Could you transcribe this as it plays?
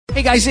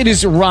Hey guys, it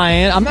is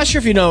Ryan. I'm not sure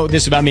if you know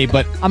this about me,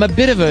 but I'm a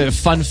bit of a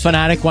fun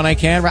fanatic when I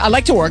can. I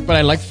like to work, but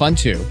I like fun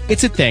too.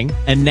 It's a thing.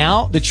 And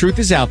now the truth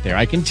is out there.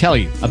 I can tell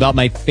you about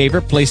my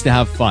favorite place to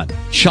have fun.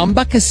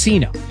 Chumba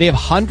Casino. They have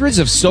hundreds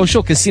of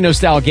social casino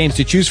style games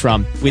to choose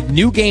from with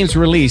new games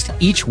released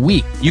each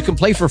week. You can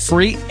play for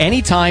free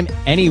anytime,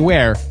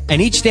 anywhere.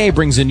 And each day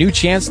brings a new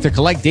chance to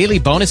collect daily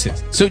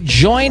bonuses. So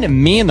join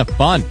me in the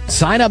fun.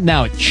 Sign up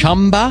now at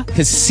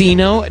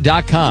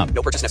ChumbaCasino.com.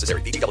 No purchase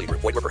necessary. VGW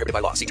Group. Void where prohibited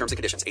by law. See terms and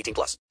conditions. 18+.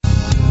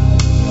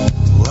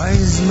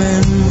 Wise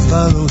men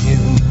follow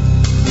him.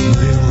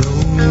 They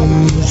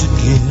rose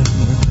again.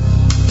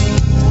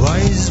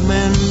 Wise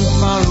men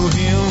follow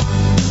him.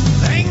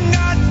 Thank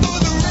God for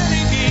the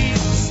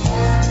renegades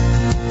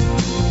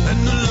and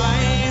the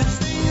lives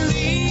they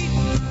lead.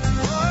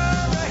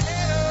 Far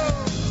ahead of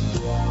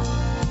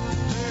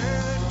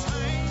their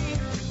time.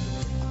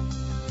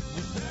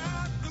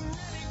 Without the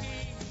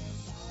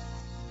renegades,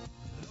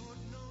 Lord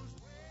knows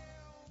where.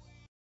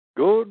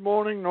 Good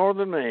morning,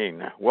 Northern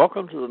Maine.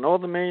 Welcome to the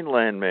Northern Maine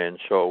Landman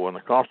Show on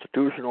the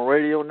Constitutional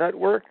Radio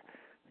Network,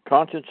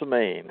 Conscience of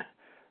Maine.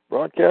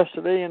 Broadcast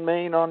today in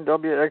Maine on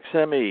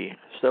WXME,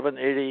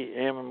 780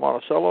 AM in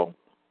Monticello,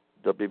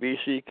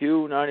 WBCQ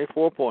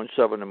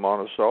 94.7 in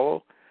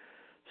Monticello,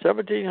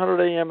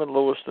 1700 AM in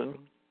Lewiston,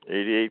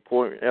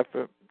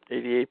 88.1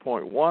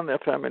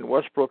 FM in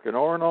Westbrook and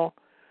Orono,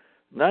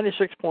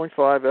 96.5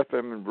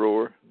 FM in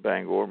Brewer,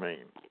 Bangor,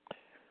 Maine.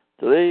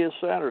 Today is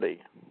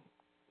Saturday,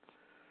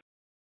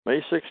 May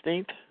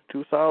 16th,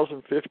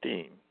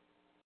 2015.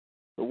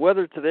 The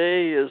weather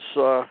today is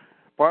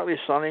partly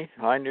sunny,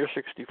 high near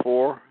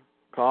 64.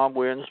 Calm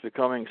winds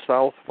becoming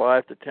south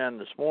 5 to 10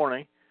 this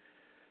morning.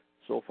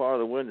 So far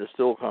the wind is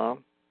still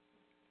calm.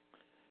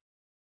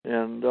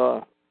 And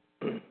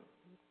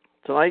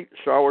tonight,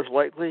 showers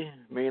likely,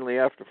 mainly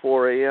after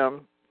 4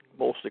 a.m.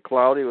 Mostly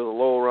cloudy with a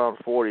low around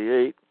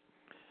 48.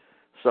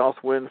 South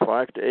wind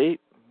 5 to 8.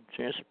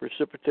 Chance of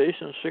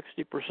precipitation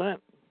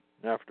 60%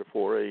 after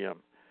 4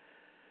 a.m.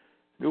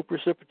 New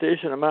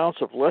precipitation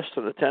amounts of less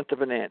than 1/10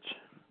 of an inch.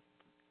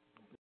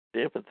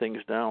 Dampen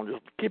things down.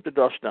 Just keep the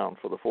dust down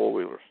for the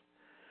four-wheelers.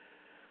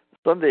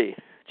 Sunday,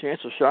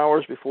 chance of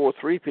showers before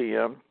 3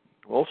 p.m.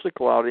 Mostly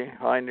cloudy,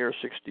 high near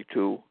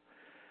 62.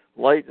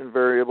 Light and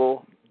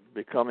variable,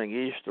 becoming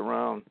east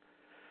around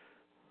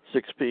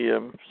 6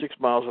 p.m., 6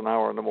 miles an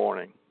hour in the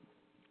morning.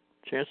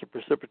 Chance of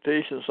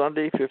precipitation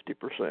Sunday,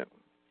 50%.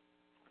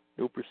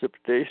 New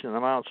precipitation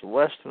amounts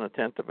less than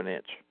 1/10 of an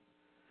inch.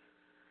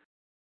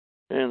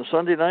 And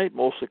Sunday night,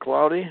 mostly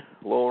cloudy,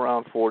 low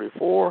around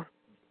 44.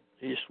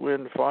 East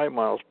wind 5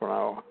 miles per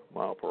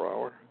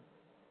hour,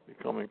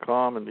 becoming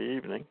calm in the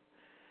evening.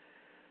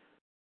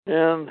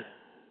 And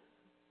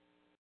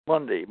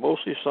Monday,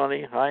 mostly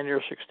sunny, high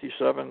near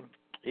 67.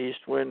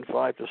 East wind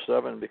 5 to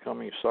 7,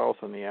 becoming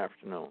south in the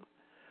afternoon.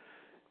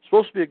 It's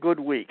supposed to be a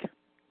good week.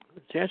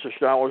 Chance of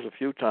showers a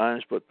few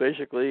times, but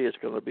basically it's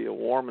going to be a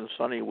warm and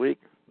sunny week.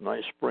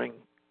 Nice spring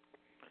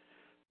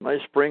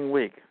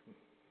week.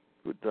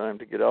 Good time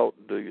to get out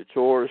and do your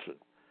chores.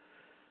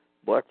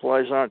 Black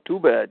flies aren't too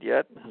bad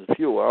yet. There's a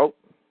few out.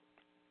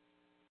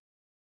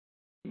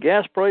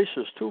 Gas price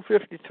is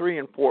 $2.53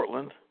 in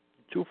Portland,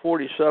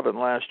 $2.47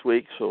 last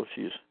week, so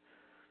she's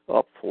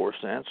up 4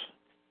 cents.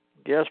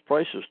 Gas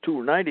price is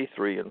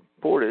 $2.93 in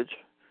Portage,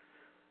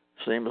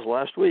 same as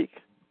last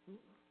week.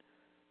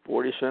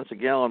 40 cents a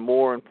gallon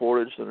more in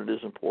Portage than it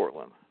is in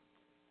Portland.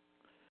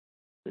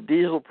 The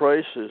diesel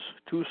price is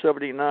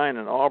 $2.79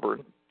 in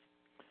Auburn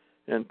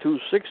and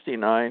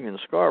 $2.69 in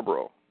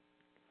Scarborough.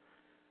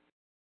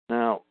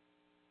 Now,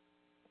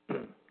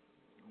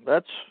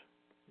 that's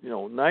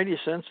 90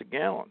 cents a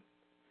gallon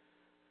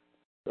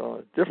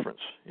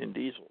difference in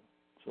diesel.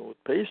 So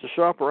it pays to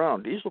shop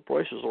around. Diesel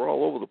prices are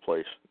all over the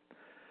place.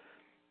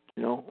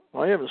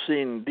 I haven't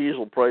seen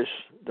diesel price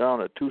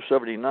down at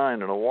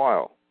 $2.79 in a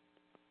while.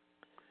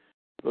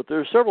 But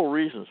there's several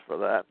reasons for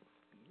that.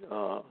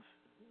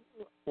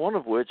 One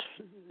of which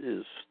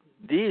is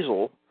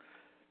diesel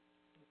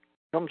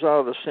comes out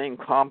of the same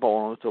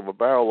component of a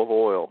barrel of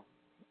oil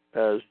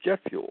as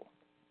jet fuel.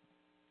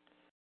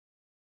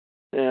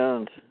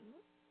 And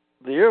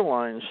the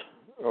airlines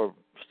are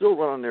still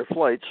running their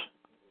flights,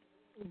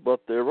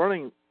 but they're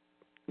running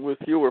with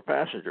fewer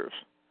passengers.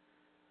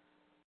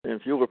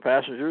 And fewer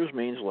passengers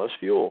means less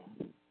fuel.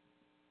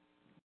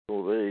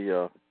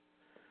 So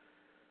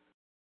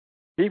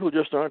people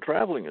just aren't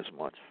traveling as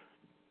much.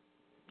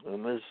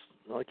 And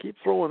I keep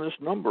throwing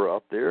this number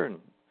out there, and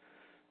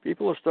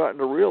people are starting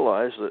to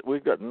realize that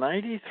we've got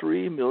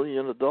 93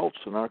 million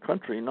adults in our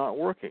country not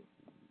working.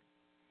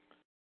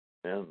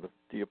 And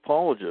the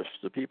apologists,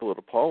 the people that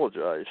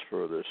apologize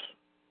for this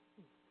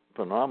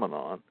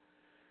phenomenon,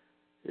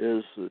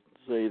 is that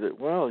say that,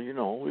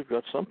 we've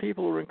got some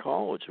people who are in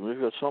college, and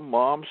we've got some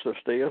moms that are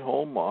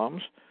stay-at-home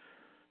moms,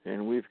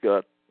 and we've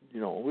got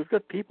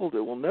people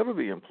that will never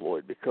be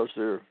employed because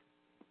they're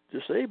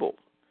disabled.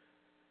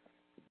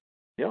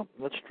 Yeah,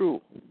 that's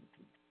true.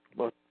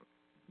 But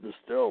there's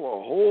still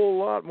a whole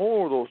lot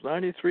more of those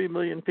 93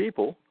 million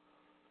people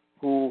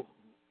who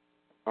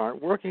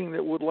aren't working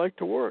that would like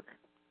to work,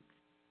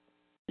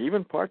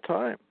 even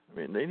part-time. I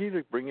mean, they need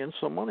to bring in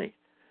some money.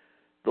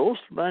 Those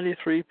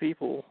 93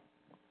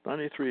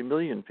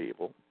 million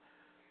people,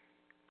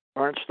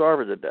 aren't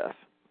starving to death.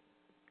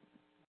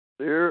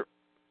 They're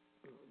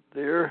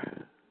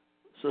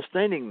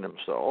sustaining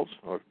themselves,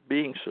 or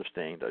being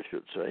sustained, I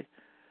should say,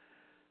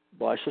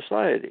 by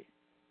society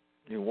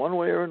in one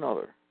way or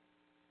another.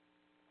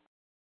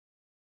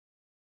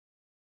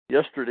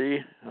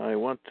 Yesterday, I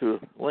went to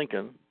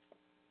Lincoln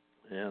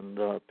and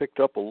picked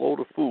up a load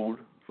of food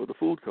for the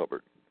food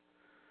cupboard.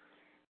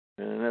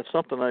 And that's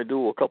something I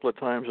do a couple of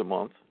times a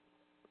month,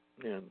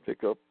 and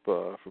pick up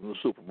from the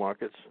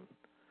supermarkets.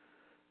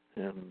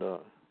 And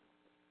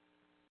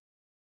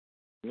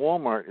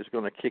Walmart is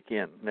going to kick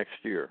in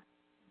next year.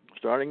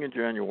 Starting in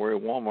January,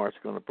 Walmart's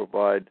going to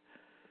provide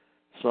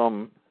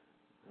some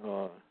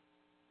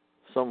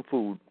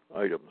food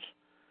items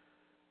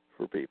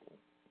for people.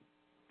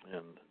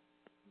 And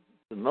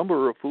the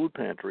number of food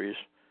pantries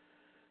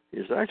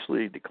is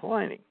actually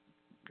declining,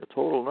 the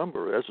total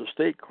number, as the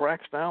state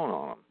cracks down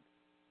on them.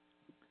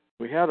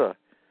 We had a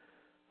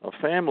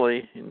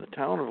family in the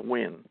town of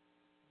Wynn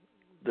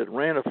that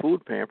ran a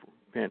food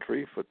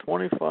pantry for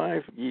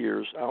 25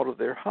 years out of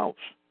their house.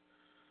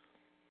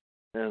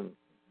 And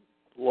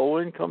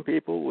low-income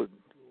people would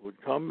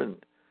come and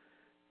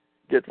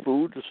get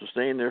food to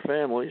sustain their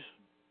families.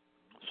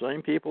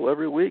 Same people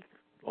every week,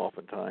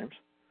 oftentimes.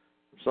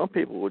 Some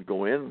people would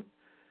go in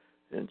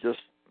and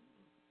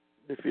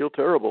they feel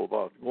terrible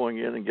about going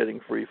in and getting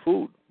free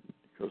food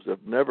because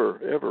they've never,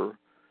 ever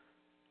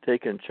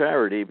taken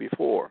charity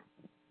before.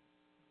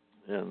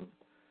 And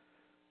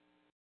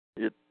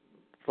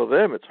for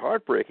them, it's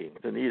heartbreaking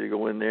to need to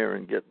go in there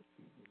and get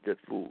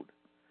food.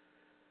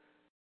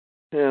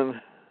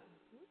 And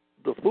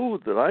the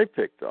food that I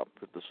picked up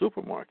at the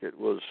supermarket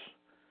was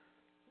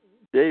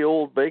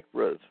day-old baked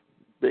goods,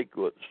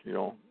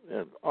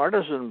 and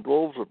artisan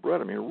loaves of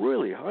bread. I mean,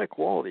 really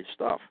high-quality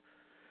stuff.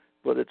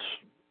 But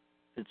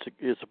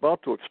it's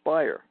about to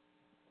expire,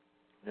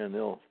 and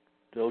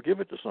they'll give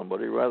it to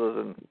somebody rather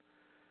than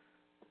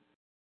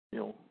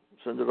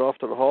send it off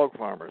to the hog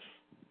farmers.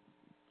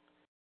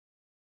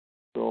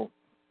 So,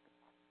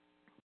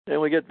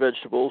 and we get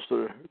vegetables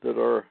that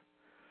are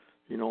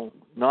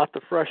not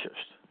the freshest.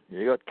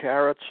 You got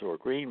carrots or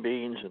green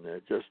beans, and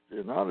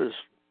they're not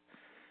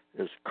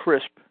as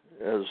crisp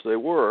as they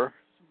were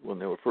when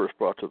they were first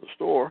brought to the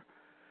store.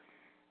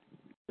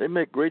 They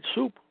make great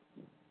soup.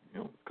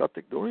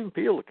 Don't even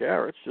peel the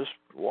carrots. Just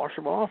wash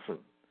them off and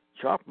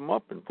chop them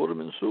up and put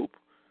them in soup.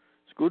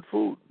 It's good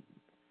food.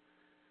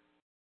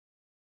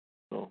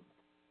 So,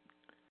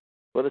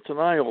 but it's an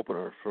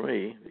eye-opener for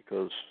me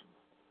because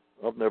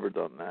I've never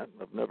done that.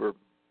 I've never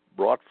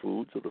brought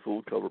food to the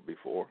food cupboard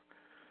before.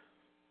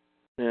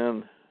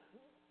 And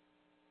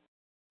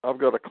I've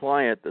got a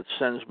client that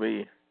sends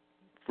me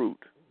fruit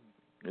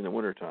in the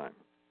wintertime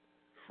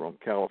from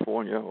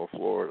California or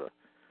Florida.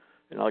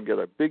 And I'll get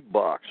a big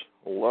box,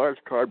 a large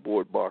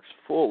cardboard box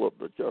full of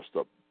the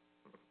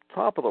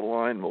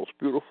top-of-the-line, most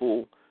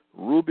beautiful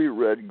ruby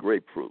red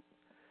grapefruit,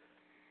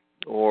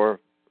 or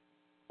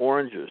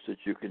oranges that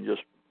you can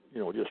just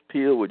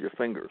peel with your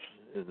fingers.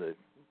 And they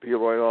peel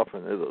right off,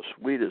 and they're the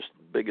sweetest,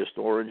 biggest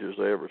oranges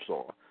I ever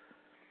saw.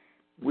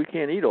 We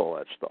can't eat all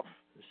that stuff.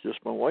 It's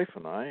just my wife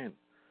and I. And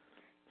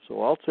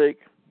so I'll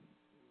take,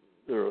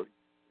 there are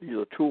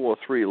either 2 or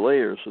 3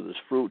 layers of this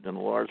fruit in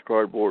a large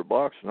cardboard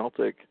box, and I'll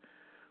take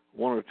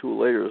 1 or 2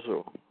 layers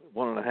or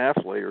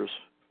 1.5 layers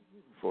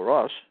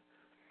for us.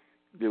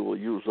 They will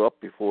use up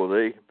before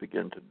they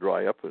begin to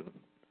dry up,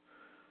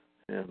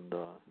 and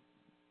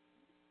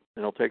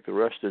I'll take the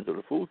rest into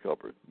the food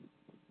cupboard.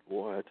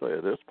 Boy, I tell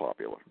you, that's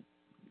popular,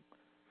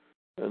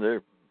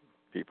 and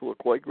people are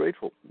quite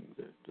grateful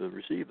to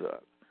receive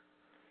that.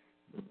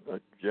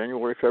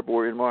 January,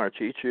 February, and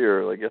March each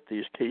year, I get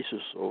these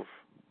cases of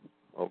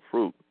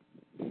fruit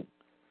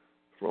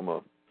from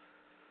a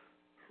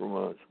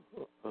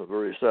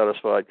very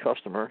satisfied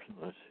customer.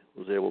 I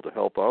was able to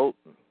help out,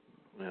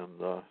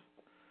 and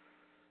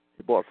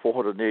he bought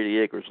 480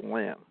 acres of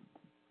land.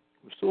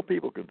 Still,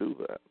 people can do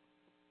that.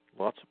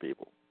 Lots of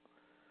people.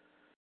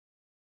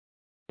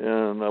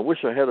 And I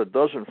wish I had a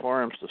dozen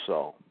farms to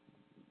sell.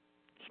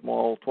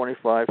 Small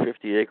 25,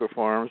 50-acre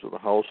farms with a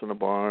house and a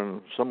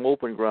barn, some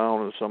open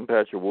ground and some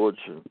patch of woods,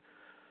 and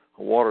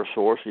a water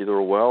source, either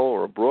a well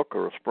or a brook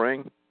or a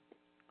spring.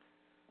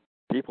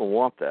 People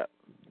want that.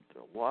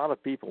 A lot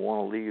of people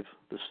want to leave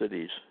the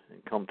cities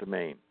and come to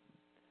Maine.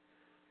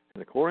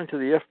 And according to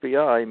the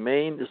FBI,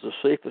 Maine is the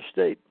safest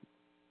state.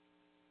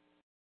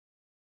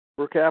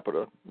 Per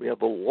capita, we have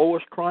the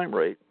lowest crime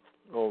rate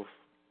of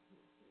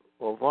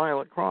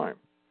violent crime.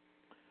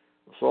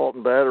 Assault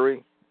and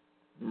battery,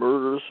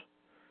 murders,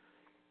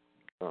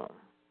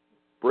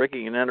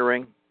 breaking and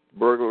entering,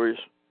 burglaries.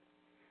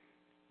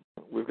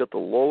 We've got the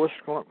lowest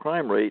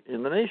crime rate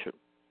in the nation.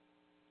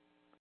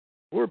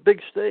 We're a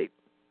big state,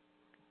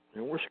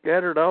 and we're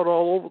scattered out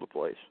all over the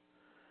place.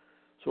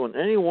 So in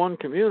any one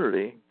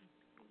community,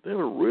 they have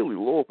a really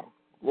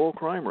low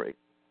crime rate.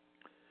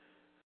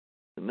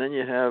 And then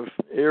you have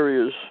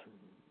areas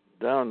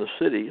down in the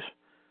cities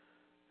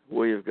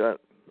where you've got,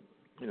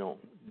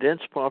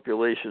 dense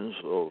populations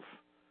of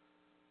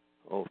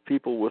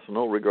people with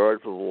no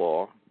regard for the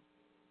law,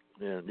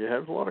 and you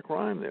have a lot of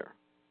crime there.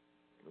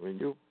 I mean,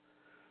 you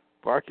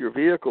park your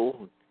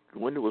vehicle,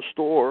 go into a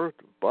store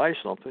to buy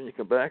something, you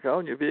come back out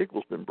and your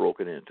vehicle's been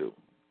broken into.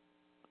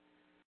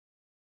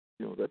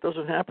 That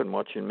doesn't happen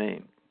much in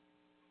Maine.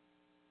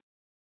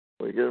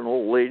 Well, you get an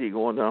old lady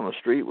going down the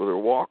street with her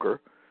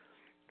walker,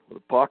 with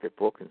a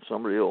pocketbook, and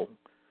somebody will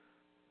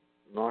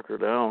knock her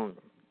down,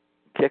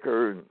 kick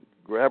her, and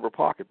grab her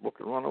pocketbook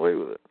and run away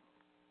with it,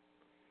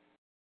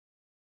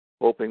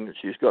 hoping that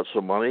she's got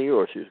some money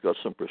or she's got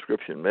some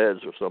prescription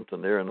meds or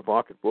something there in the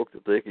pocketbook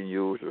that they can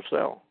use or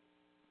sell.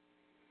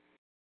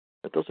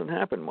 That doesn't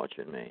happen much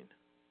in Maine.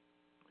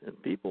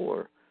 And people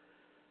are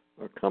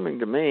coming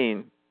to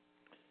Maine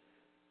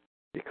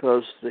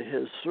because they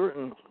have a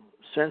certain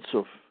sense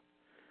of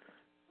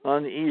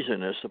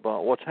uneasiness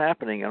about what's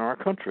happening in our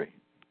country.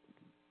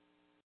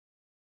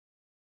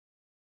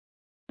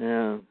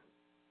 And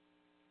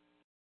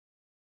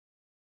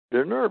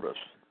they're nervous.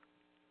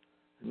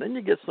 And then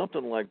you get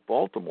something like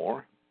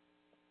Baltimore,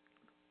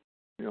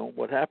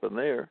 what happened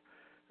there,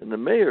 and the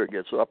mayor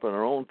gets up on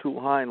her own two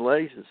hind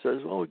legs and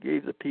says, we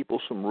gave the people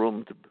some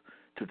room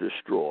to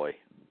destroy.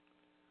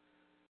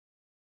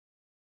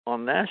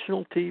 On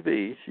national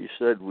TV, she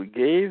said, we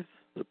gave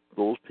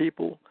those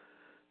people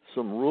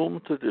some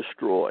room to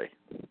destroy.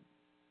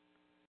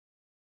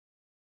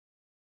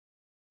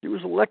 She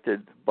was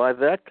elected by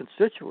that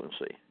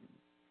constituency.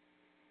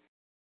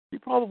 She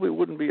probably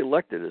wouldn't be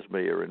elected as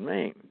mayor in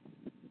Maine,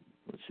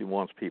 but she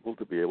wants people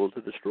to be able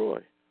to destroy.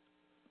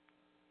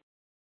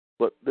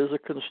 But there's a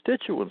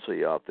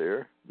constituency out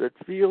there that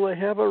feel they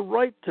have a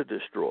right to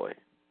destroy,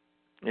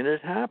 and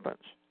it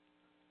happens.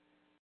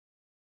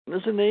 And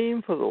there's a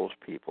name for those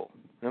people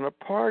and a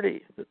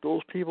party that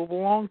those people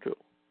belong to.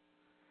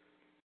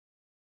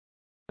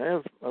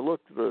 I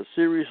looked at a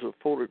series of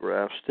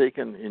photographs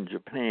taken in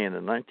Japan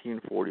in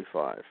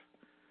 1945.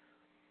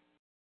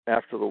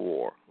 After the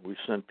war, we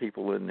sent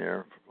people in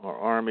there. Our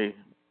Army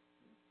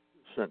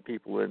sent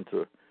people in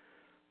to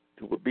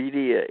a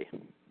BDA,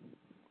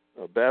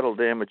 a battle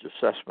damage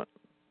assessment.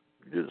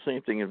 We did the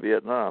same thing in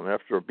Vietnam.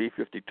 After a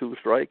B-52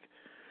 strike,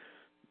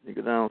 you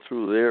go down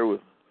through there with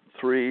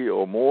 3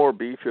 or more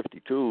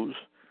B-52s,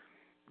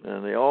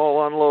 and they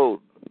all unload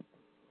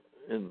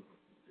in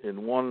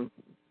one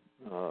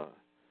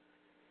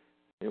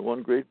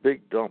great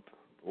big dump.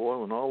 Boy,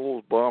 when all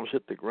those bombs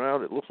hit the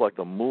ground, it looks like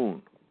the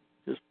moon.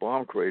 Just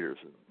bomb craters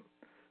and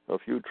a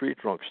few tree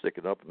trunks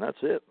sticking up, and that's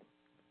it.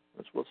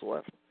 That's what's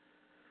left.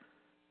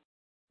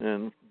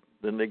 And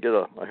then they get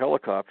a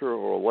helicopter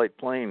or a light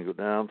plane, go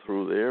down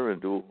through there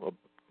and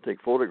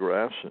take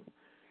photographs and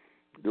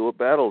do a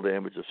battle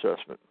damage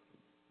assessment.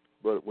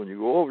 But when you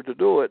go over to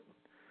do it,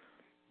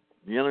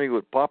 the enemy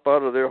would pop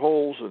out of their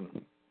holes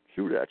and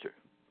shoot at you.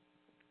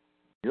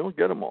 You don't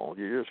get them all.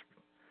 You just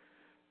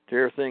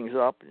tear things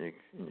up and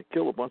you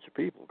kill a bunch of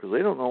people because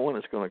they don't know when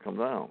it's going to come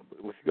down.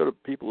 But if you go to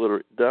people that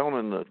are down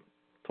in the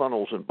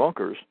tunnels and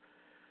bunkers,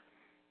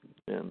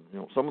 and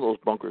some of those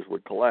bunkers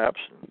would collapse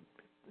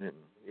and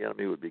the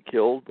enemy would be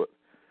killed, but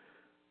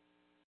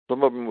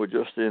some of them were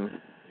just in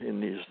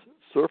these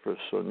surface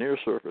or near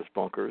surface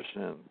bunkers,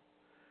 and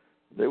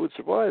they would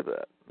survive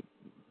that.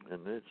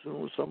 And as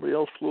soon as somebody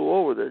else flew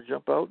over, they'd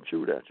jump out and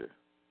shoot at you.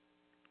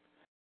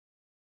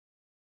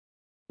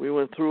 We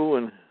went through,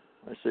 and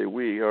I say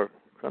we, our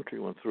country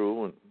went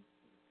through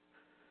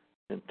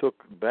and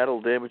took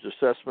battle damage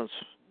assessments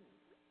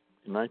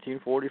in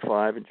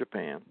 1945 in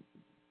Japan,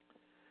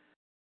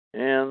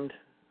 and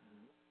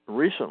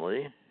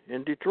recently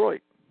in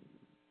Detroit.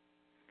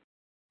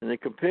 And they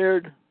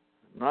compared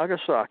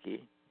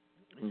Nagasaki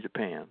in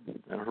Japan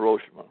and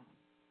Hiroshima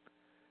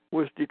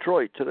with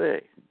Detroit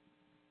today.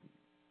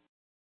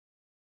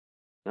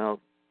 Now,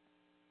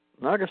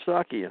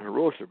 Nagasaki and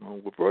Hiroshima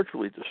were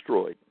virtually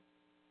destroyed.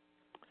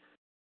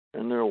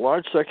 And there are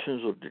large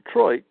sections of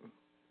Detroit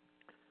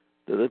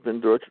that have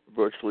been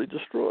virtually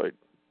destroyed.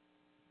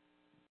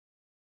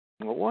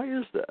 Well, why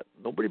is that?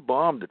 Nobody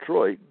bombed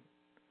Detroit,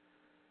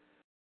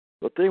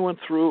 but they went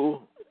through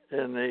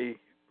and they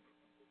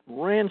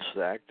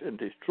ransacked and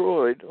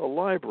destroyed a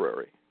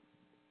library.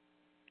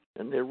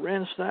 And they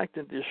ransacked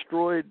and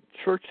destroyed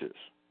churches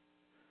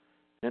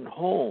and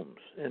homes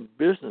and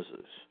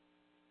businesses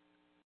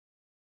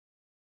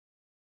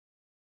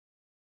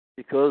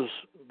because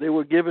they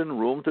were given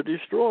room to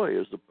destroy,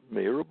 as the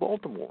mayor of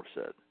Baltimore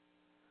said.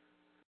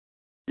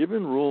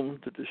 Given room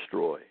to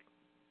destroy.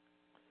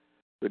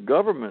 The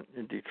government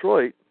in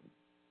Detroit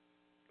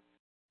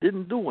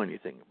didn't do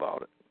anything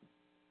about it.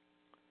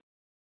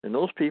 And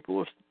those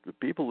people, the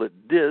people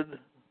that did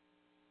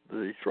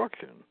the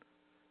destruction,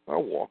 are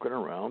walking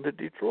around in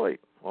Detroit.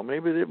 Or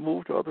maybe they've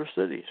moved to other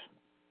cities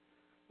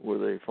where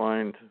they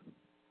find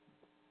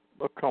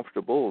a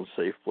comfortable and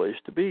safe place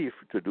to be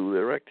to do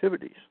their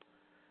activities.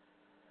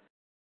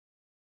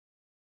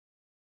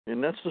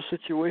 And that's the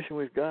situation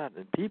we've got.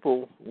 And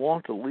people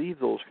want to leave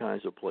those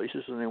kinds of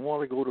places, and they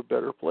want to go to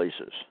better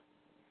places.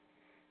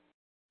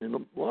 And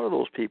a lot of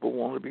those people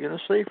want to be in a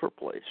safer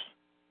place.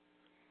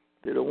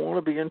 They don't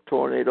want to be in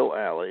Tornado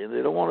Alley, and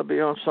they don't want to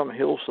be on some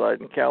hillside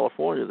in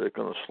California that's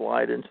going to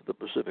slide into the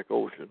Pacific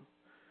Ocean.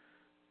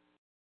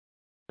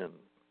 And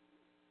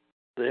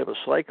they have a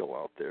cycle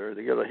out there.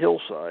 They got a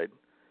hillside,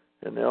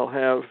 and they'll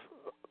have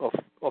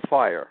a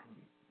fire,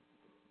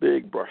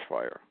 big brush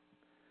fire.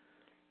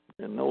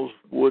 And those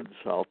woods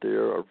out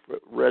there are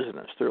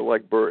resinous. They're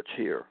like birch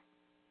here,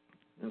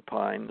 and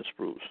pine and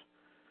spruce.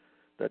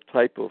 That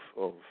type of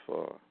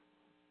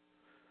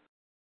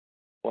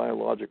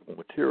biological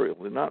material.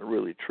 They're not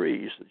really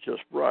trees; it's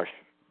just brush.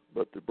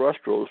 But the brush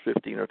grows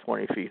 15 or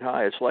 20 feet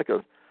high. It's like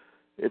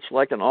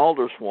an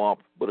alder swamp,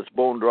 but it's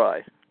bone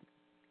dry.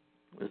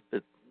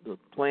 The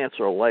plants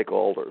are like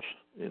alders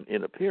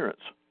in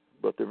appearance,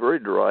 but they're very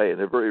dry and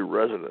they're very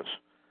resinous.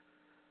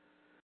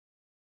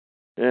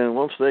 And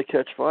once they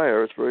catch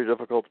fire, it's very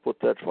difficult to put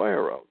that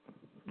fire out.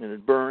 And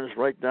it burns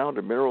right down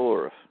to mineral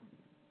earth.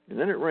 And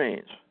then it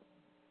rains.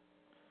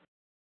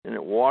 And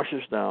it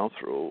washes down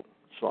through,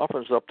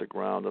 softens up the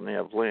ground, and they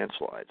have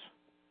landslides.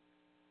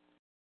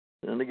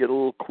 And then they get a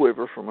little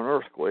quiver from an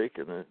earthquake,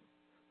 and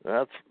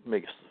that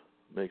makes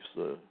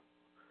the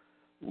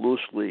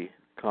loosely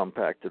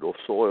compacted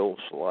soil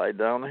slide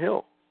down the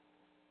hill.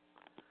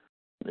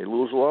 They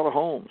lose a lot of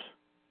homes.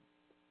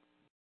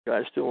 The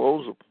guy still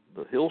owns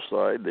the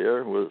hillside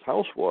there where his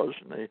house was,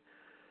 and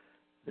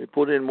they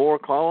put in more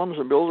columns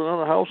and build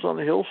another house on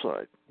the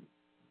hillside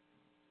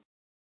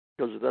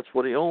because that's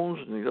what he owns,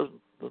 and he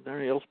doesn't have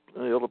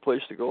any other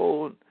place to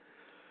go. And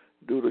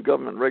due to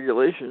government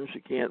regulations, you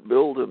can't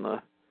build in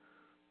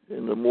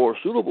the more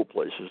suitable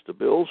places to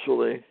build,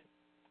 so they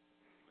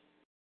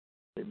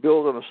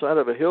build on the side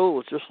of a hill.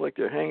 It's just like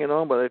they're hanging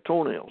on by their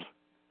toenails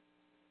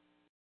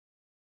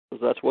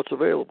because that's what's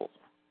available.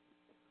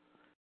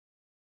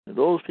 And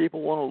those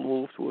people want to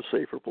move to a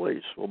safer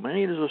place. Well,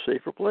 Maine is a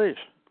safer place.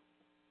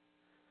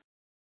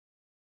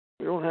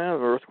 We don't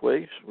have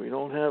earthquakes. We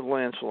don't have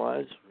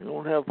landslides. We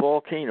don't have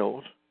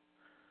volcanoes.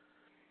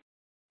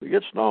 We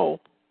get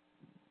snow,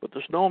 but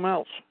the snow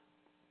melts.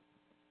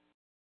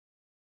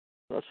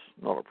 That's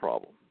not a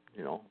problem,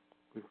 you know.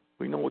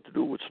 We know what to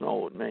do with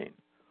snow in Maine.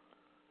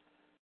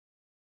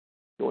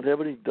 Don't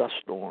have any dust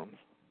storms.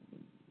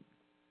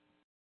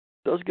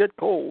 It does get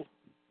cold.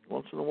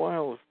 Once in a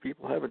while, if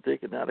people haven't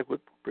taken adequate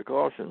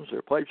precautions,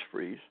 their pipes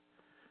freeze.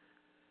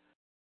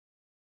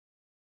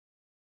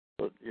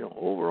 But, you know,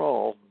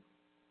 overall,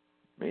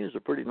 Maine is a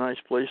pretty nice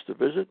place to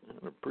visit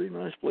and a pretty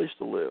nice place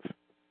to live.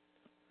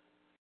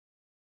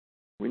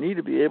 We need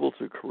to be able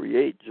to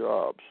create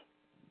jobs.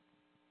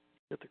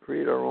 We have to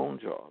create our own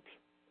jobs.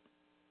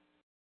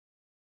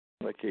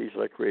 In my case,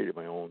 I created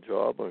my own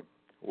job. I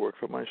work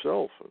for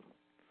myself.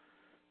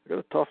 I got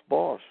a tough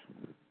boss.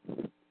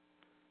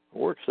 I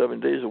work 7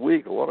 days a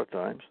week a lot of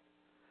times.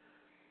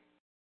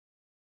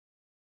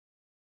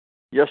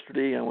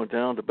 Yesterday, I went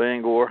down to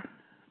Bangor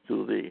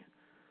to the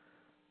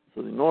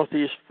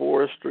Northeast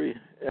Forestry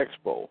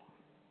Expo,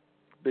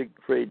 big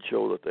trade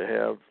show that they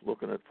have,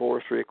 looking at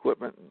forestry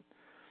equipment and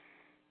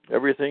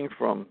everything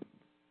from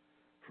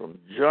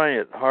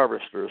giant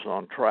harvesters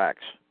on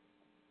tracks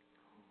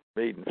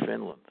made in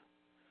Finland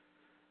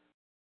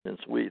and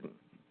Sweden,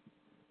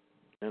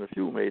 and a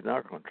few made in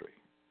our country.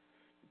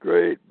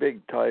 Great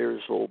big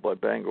tires sold by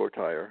Bangor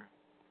Tire.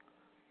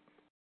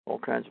 All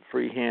kinds of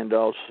free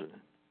handouts, and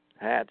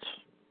hats,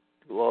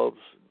 gloves,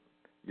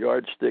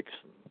 yardsticks,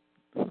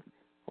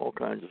 all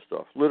kinds of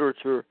stuff.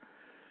 Literature.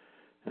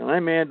 And I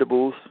manned the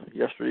booth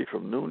yesterday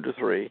from noon to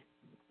 3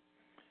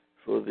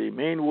 for the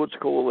Maine Woods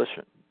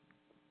Coalition.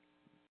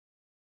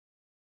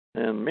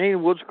 And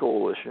Maine Woods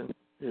Coalition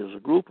is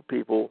a group of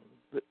people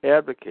that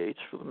advocates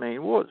for the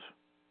Maine woods.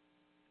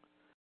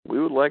 We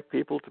would like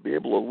people to be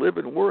able to live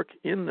and work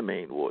in the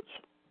Maine woods.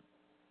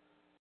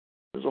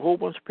 There's a whole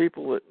bunch of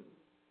people that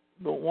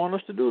don't want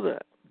us to do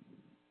that.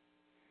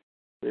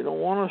 They don't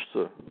want us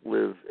to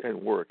live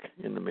and work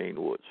in the Maine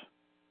woods.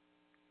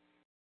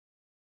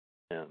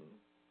 And,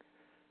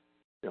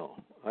 you know,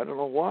 I don't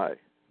know why.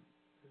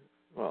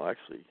 Well,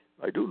 actually,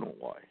 I do know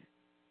why.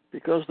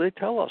 Because they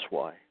tell us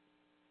why.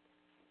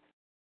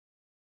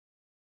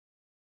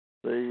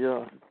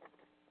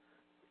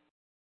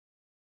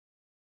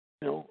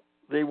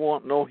 They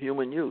want no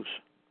human use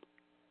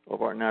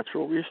of our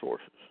natural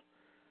resources.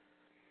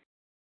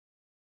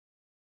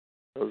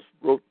 I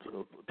wrote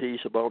a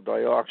piece about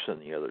dioxin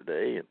the other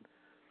day,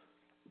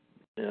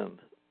 and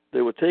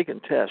they were taking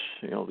tests.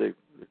 You know, they're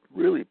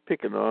really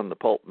picking on the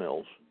pulp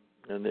mills,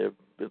 and they've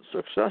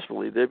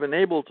been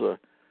able to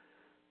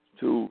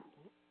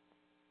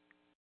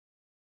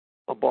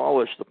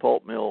abolish the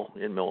pulp mill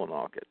in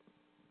Millinocket.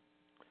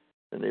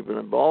 And they've been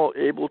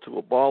able to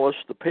abolish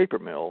the paper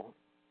mill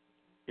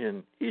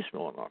in East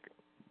Millinocket.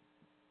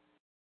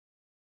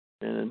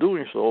 And in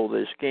doing so,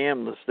 they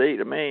scammed the state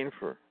of Maine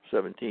for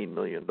 $17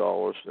 million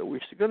that we're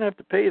going to have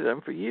to pay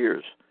them for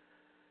years.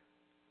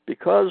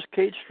 Because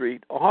Kate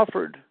Street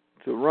offered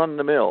to run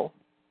the mill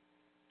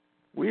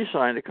We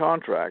signed a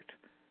contract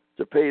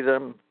to pay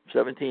them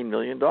 $17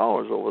 million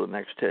over the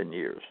next 10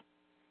 years.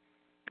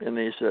 And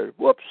they said,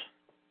 whoops,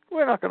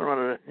 we're not going to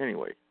run it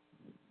anyway.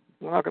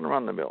 We're not going to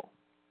run the mill.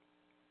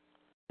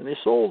 And they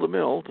sold the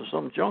mill to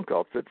some junk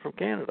outfit from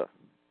Canada.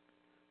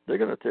 They're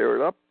going to tear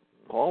it up,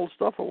 haul the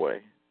stuff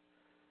away.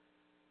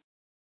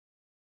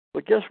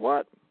 But guess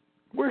what?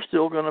 We're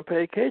still going to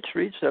pay Kate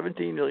Street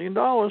 $17 million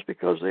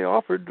because they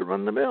offered to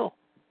run the mill.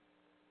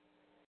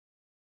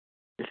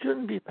 You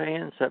shouldn't be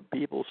paying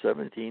people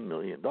 $17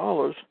 million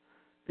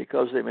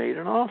because they made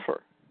an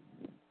offer.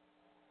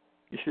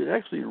 You should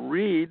actually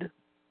read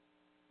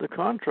the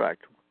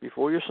contract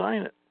before you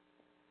sign it.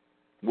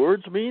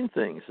 Words mean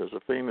things, as a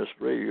famous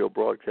radio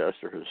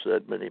broadcaster has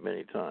said many,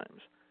 many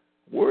times.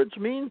 Words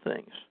mean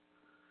things.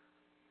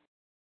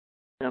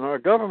 And our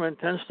government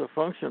tends to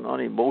function on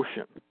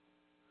emotion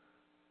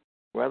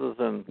rather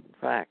than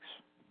facts.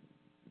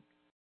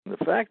 And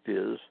the fact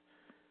is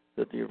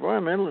that the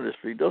environmental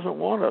industry doesn't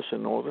want us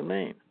in northern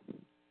Maine.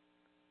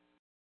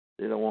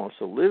 They don't want us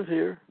to live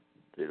here.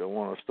 They don't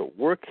want us to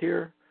work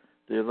here.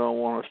 They don't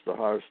want us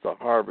to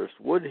harvest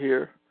wood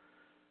here.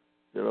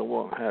 They don't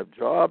want to have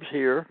jobs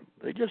here.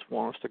 They just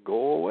want us to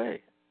go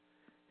away.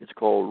 It's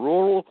called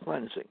rural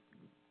cleansing.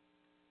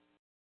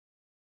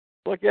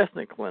 Like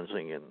ethnic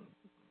cleansing in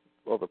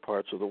other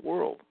parts of the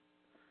world,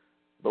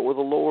 but with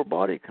a lower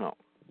body count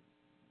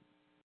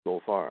so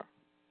far.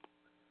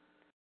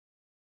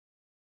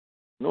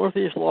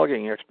 Northeast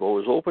Logging Expo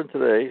is open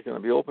today. It's going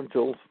to be open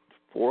till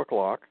 4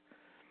 o'clock.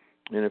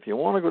 And if you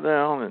want to go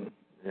down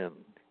and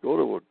go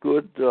to a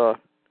good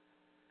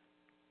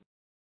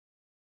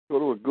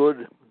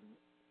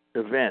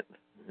event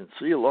and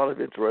see a lot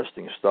of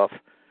interesting stuff,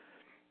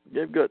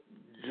 they've got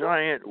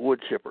giant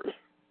wood chippers.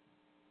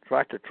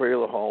 Tractor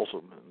trailer hauls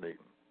them, and they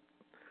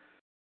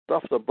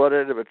stuff the butt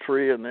end of a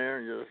tree in there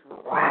and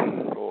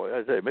just, boy,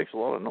 I tell you, it makes a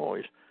lot of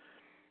noise.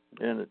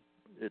 And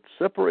it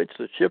separates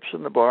the chips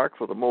and the bark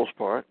for the most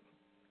part,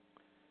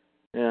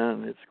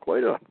 and it's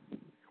quite a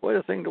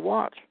thing to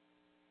watch.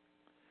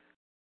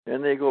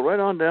 And they go right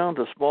on down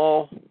to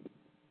small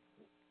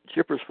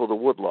chippers for the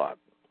woodlot.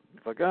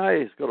 If a guy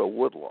has got a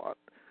woodlot,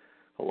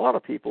 a lot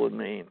of people in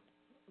Maine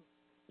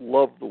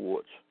love the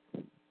woods.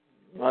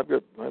 I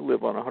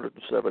live on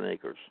 107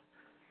 acres,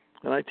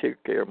 and I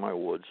take care of my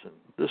woods. And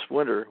this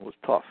winter was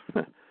tough.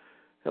 Had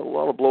a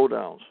lot of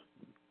blowdowns,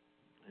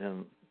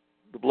 and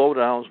the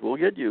blowdowns will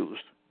get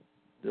used.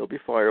 There'll be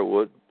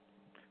firewood,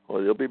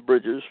 or there'll be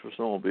bridges for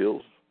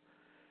snowmobiles.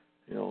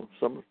 You know,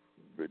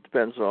 it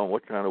depends on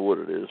what kind of wood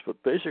it is,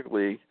 but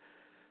basically,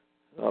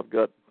 I've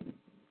got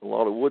a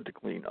lot of wood to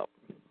clean up.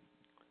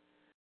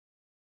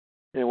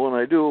 And when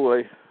I do,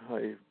 I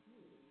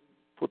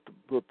put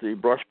the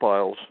brush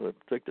piles, I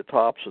take the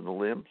tops and the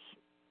limbs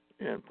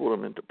and put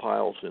them into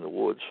piles in the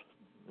woods.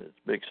 It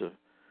makes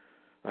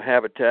a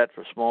habitat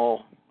for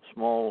small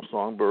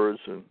songbirds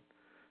and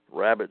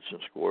rabbits and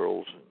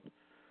squirrels, and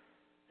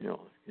you know,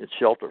 it's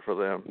shelter for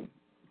them,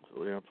 so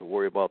they don't have to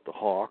worry about the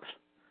hawks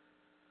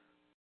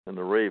and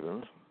the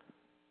ravens.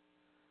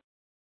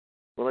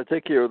 But I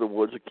take care of the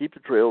woods, I keep the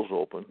trails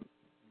open,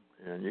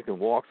 and you can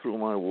walk through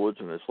my woods,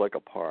 and it's like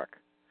a park.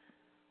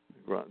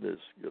 There's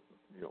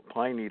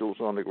pine needles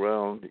on the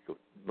ground,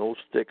 no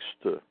sticks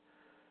to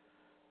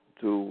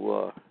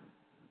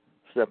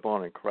step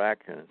on and crack,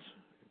 and it's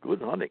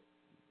good hunting.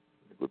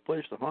 A good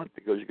place to hunt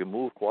because you can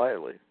move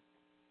quietly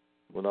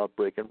without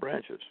breaking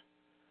branches.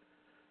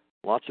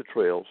 Lots of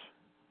trails.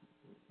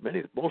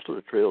 Most of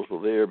the trails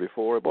were there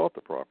before I bought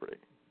the property.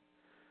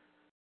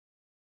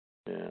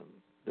 And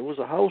there was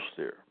a house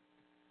there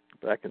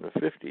back in the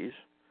 50s,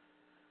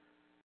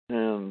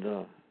 and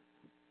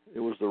it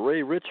was the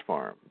Ray Ritz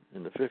farm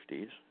in the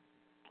 50s,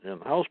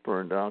 and the house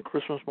burned down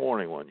Christmas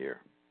morning one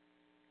year.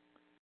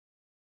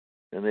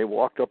 And they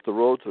walked up the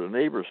road to the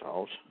neighbor's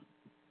house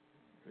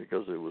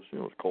because it was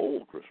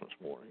cold Christmas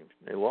morning.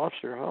 They lost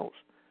their house.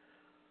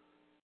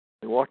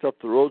 They walked up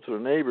the road to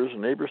the neighbors,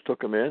 and neighbors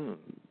took them in and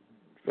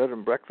fed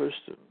them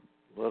breakfast and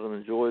let them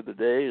enjoy the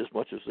day as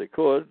much as they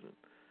could.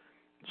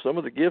 Some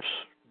of the gifts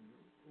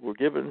were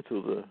given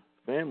to the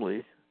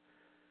family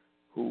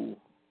who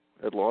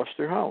had lost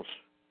their house.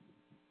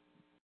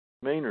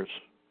 Mainers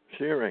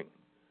sharing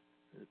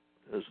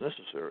as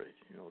necessary,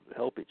 to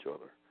help each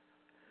other.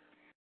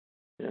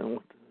 And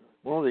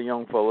one of the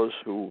young fellows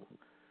who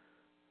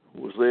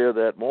was there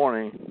that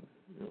morning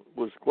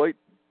was quite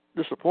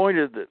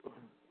disappointed that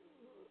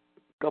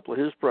a couple of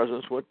his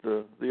presents went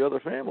to the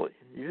other family.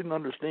 He didn't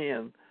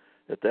understand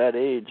at that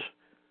age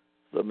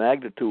the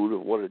magnitude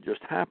of what had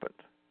just happened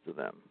to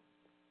them.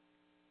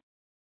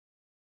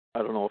 I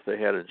don't know if they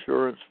had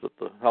insurance, but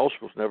the house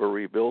was never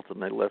rebuilt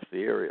and they left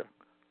the area.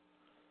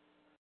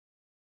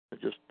 I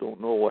just don't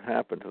know what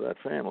happened to that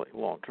family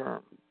long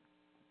term.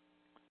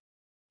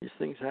 These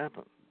things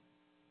happen.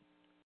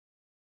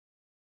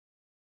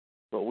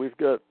 So we've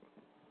got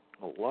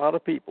a lot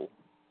of people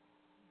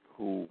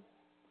who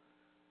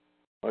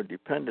are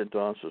dependent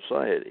on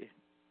society,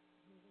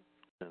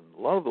 and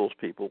a lot of those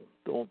people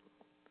don't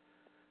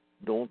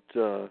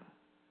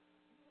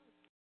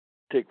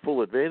take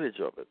full advantage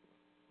of it.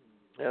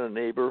 I had a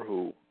neighbor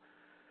who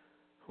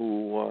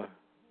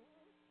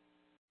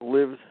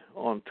lived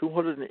on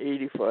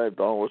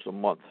 $285 a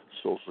month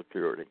Social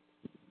Security.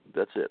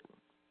 That's it.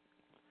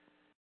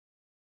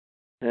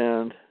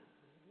 And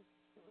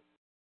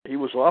he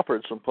was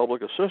offered some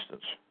public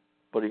assistance,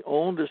 but he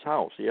owned his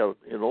house. He had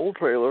an old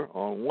trailer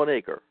on 1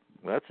 acre.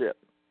 That's it.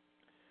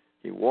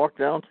 He walked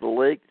down to the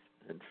lake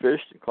and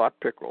fished and caught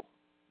pickerel.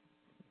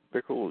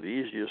 Pickerel are the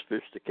easiest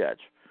fish to catch.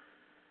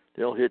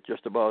 They'll hit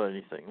just about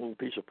anything. A little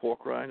piece of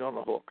pork rind on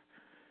a hook.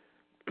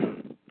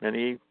 And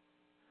he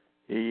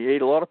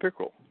ate a lot of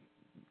pickerel.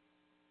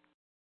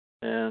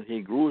 And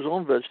he grew his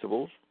own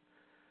vegetables,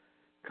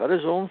 cut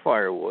his own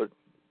firewood,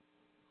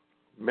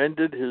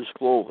 mended his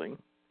clothing,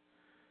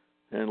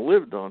 and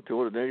lived on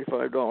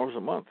 $285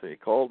 a month. And he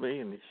called me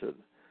and he said,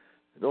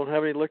 I don't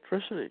have any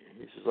electricity.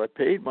 He says, I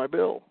paid my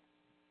bill.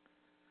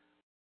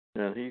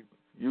 And he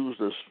used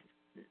this,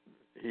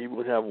 he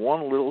would have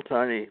one little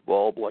tiny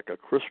bulb, like a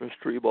Christmas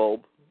tree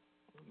bulb,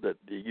 that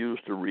he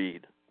used to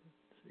read,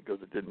 because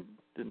it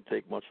didn't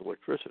take much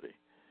electricity.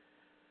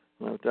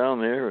 I went down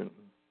there and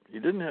he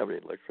didn't have any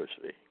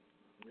electricity.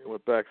 He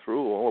went back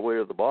through all the way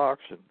to the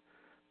box, and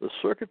the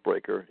circuit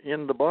breaker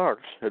in the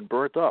box had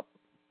burnt up.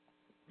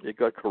 It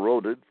got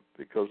corroded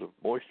because of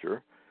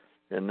moisture,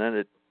 and then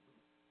it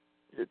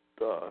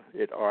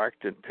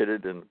arced and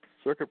pitted, and the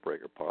circuit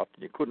breaker popped,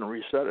 and you couldn't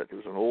reset it. It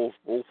was an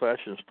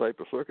old-fashioned type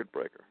of circuit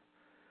breaker.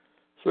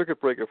 Circuit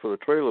breaker for the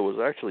trailer was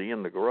actually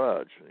in the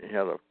garage. It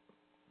had a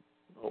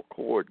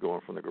cord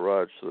going from the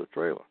garage to the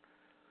trailer.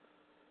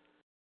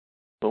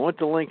 So I went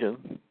to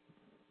Lincoln,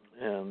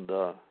 and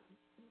there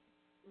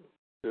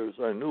was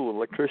a new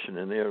electrician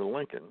in there in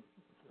Lincoln,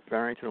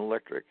 Farrington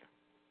Electric.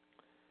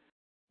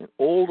 And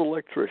old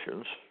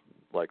electricians,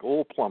 like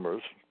old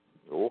plumbers,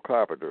 old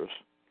carpenters,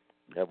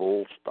 have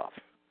old stuff.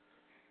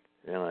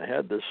 And I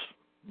had this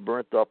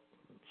burnt up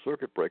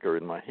circuit breaker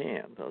in my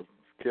hand. I was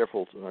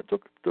careful, and I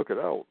took it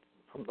out.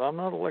 I'm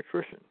not an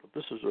electrician, but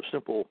this is a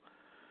simple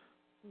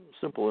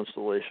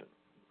installation.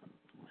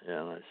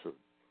 And I said,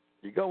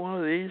 you got one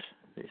of these?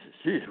 He said,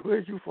 geez, where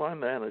did you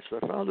find that? And I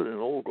said, I found it in an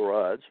old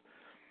garage,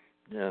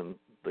 and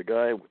the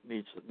guy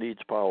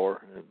needs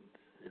power, and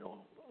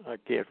I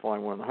can't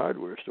find one in the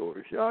hardware store.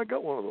 He said, yeah, I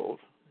got one of those.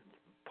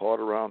 Pawed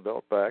around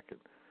out back, and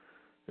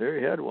there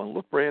he had one.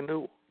 Looked brand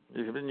new.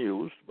 It had been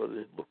used, but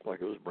it looked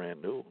like it was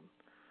brand new.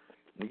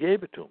 And he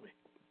gave it to me.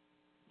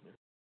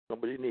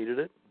 Somebody needed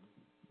it.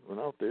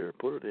 Went out there,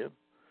 put it in.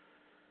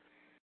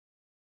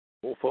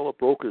 Old fellow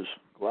broke his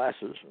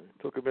glasses.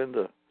 I took him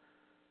into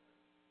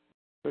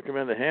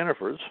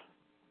Hannaford's.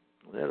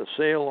 They had a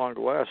sale on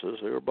glasses.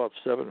 They were about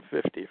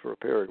 $7.50 for a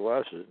pair of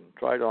glasses. And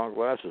tried on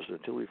glasses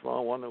until he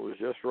found one that was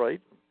just right.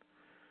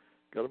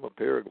 Got him a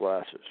pair of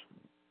glasses.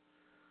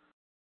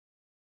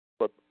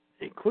 But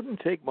he couldn't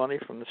take money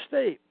from the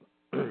state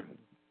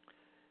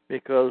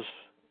because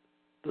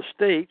the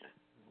state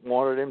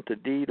wanted him to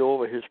deed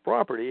over his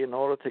property in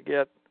order to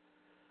get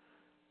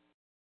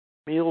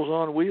Meals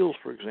on Wheels,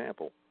 for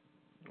example.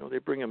 They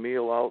bring a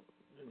meal out,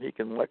 and he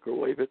can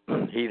microwave it,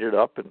 heat it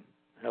up, and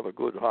have a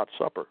good hot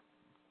supper.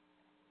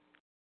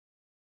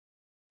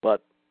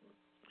 But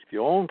if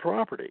you own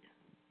property,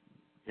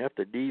 you have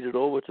to deed it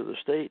over to the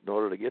state in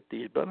order to get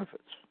these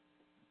benefits.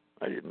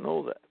 I didn't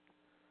know that.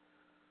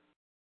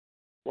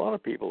 A lot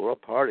of people were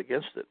up hard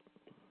against it,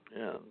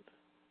 and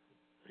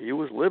he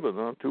was living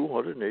on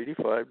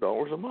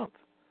 $285 a month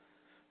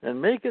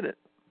and making it.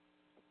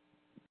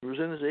 He was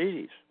in his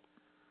 80s.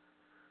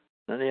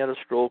 Then he had a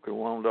stroke and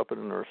wound up in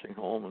a nursing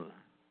home, and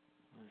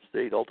the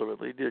state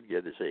ultimately did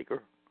get his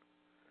acre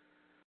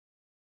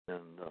and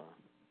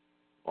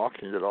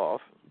auctioned it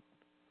off.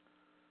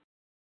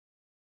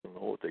 I don't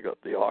know what they got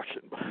at the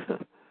auction, but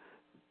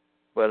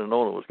if I'd have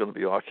known it was going to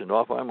be auctioned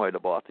off, I might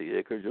have bought the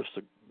acre just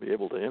to be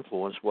able to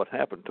influence what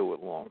happened to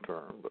it long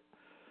term, but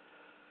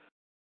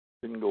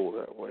it didn't go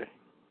that way.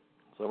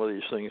 Some of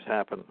these things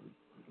happen,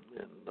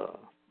 and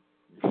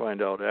you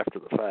find out after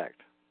the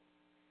fact.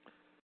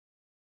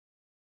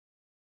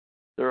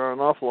 There are an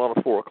awful lot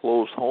of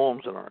foreclosed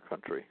homes in our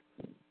country,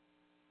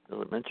 as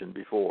I mentioned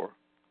before,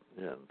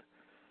 and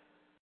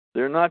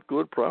they're not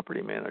good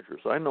property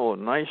managers. I know a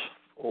nice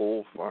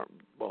old farm,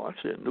 well,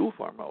 actually a new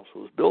farmhouse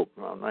was built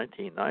around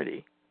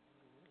 1990.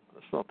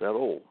 It's not that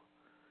old.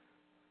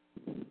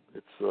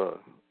 It's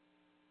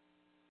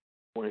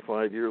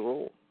 25 years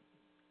old.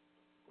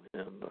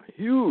 And a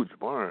huge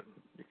barn.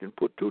 You can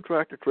put 2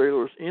 tractor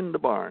trailers in the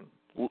barn,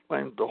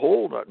 and the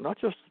whole, not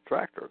just the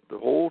tractor, the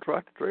whole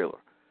tractor trailer.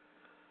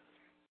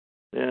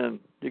 And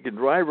you can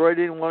drive right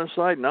in one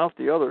side and out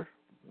the other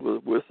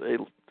with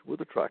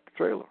a tractor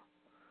trailer.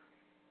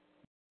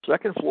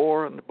 Second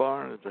floor in the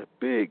barn is a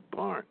big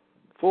barn,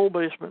 full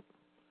basement,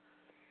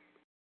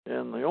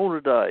 and the owner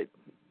died.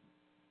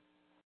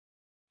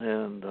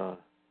 And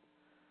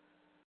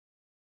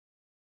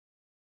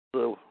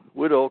the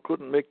widow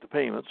couldn't make the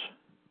payments,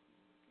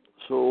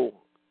 so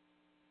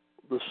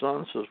the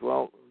son says,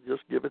 well,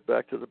 just give it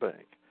back to the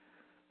bank.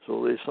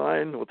 So they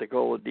signed what they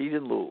call a deed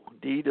in lieu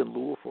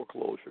of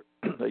foreclosure.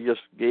 They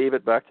just gave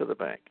it back to the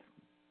bank.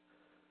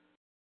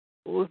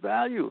 Well, there's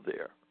value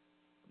there.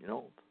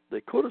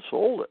 They could have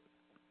sold it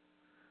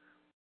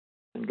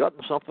and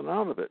gotten something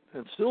out of it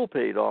and still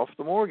paid off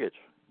the mortgage.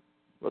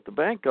 But the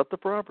bank got the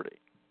property.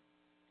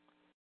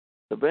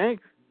 The bank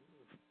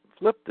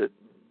flipped it.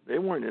 They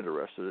weren't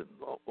interested in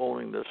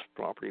owning this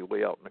property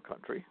way out in the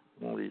country,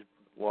 one of these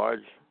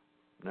large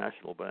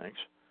national banks.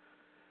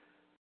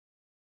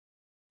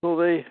 So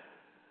they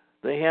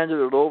handed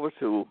it over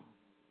to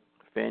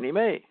Fannie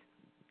Mae,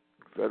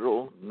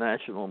 Federal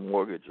National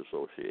Mortgage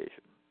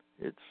Association.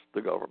 It's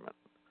the government.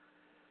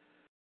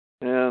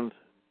 And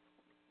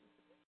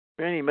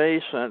Fannie Mae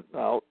sent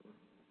out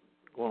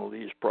one of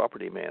these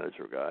property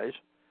manager guys,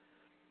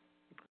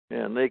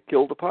 and they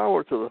killed the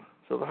power to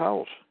the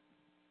house.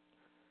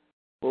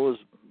 Well, there's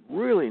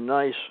really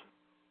nice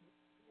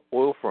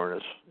oil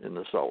furnace in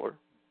the cellar,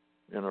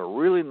 and a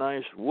really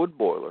nice wood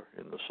boiler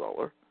in the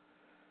cellar,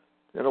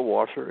 and a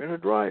washer and a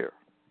dryer.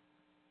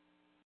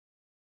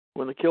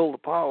 When they killed the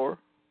power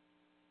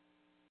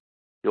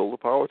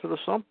to the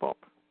sump pump.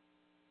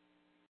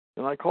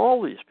 And I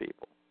called these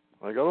people.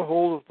 I got a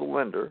hold of the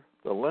lender.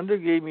 The lender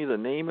gave me the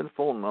name and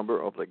phone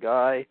number of the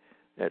guy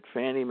at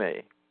Fannie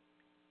Mae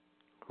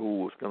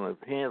who was going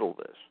to handle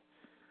this.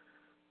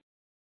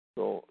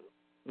 So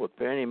what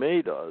Fannie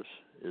Mae does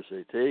is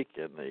they take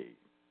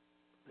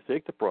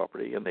the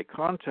property and they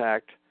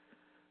contact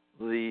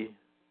the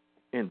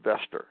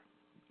investor.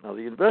 Now,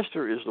 the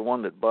investor is the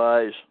one that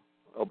buys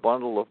a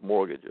bundle of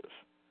mortgages.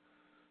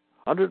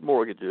 100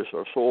 mortgages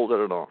are sold at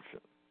an auction,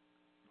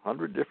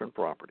 100 different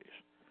properties.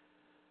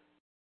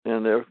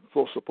 And they're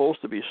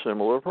supposed to be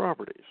similar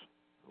properties,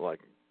 like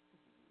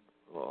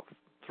a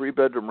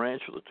 3-bedroom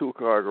ranch with a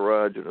 2-car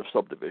garage and a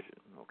subdivision.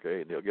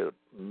 Okay, they'll get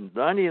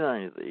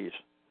 99 of these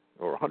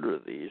or 100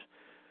 of these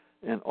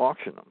and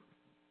auction them.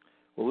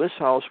 Well, this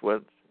house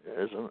went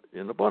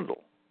in a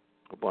bundle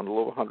of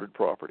 100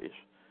 properties.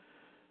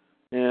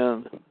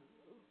 And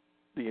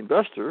the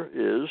investor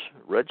is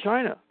Red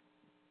China.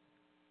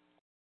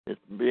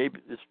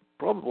 It's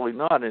probably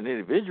not an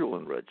individual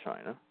in Red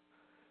China.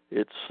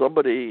 It's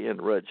somebody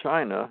in Red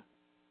China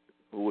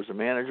who was a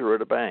manager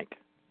at a bank,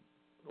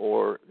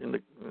 or in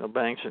the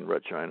banks in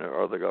Red China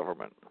are the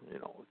government.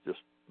 Just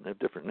they have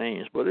different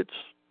names, but it's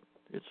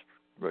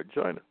Red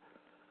China.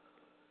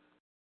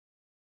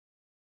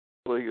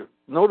 So you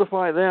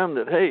notify them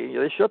that, hey,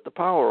 they shut the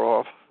power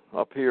off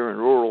up here in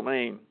rural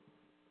Maine,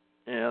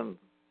 and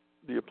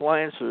the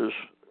appliances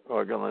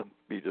are going to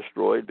be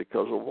destroyed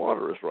because the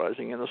water is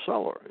rising in the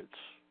cellar.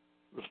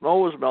 The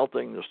snow is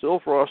melting. There's still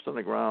frost in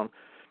the ground,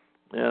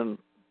 and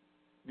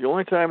the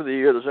only time of the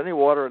year there's any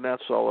water in that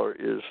cellar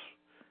is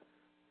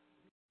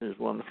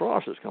when the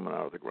frost is coming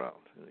out of the ground.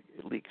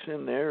 It leaks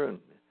in there, and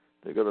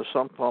they got a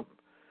sump pump,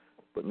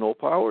 but no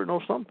power, no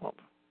sump pump.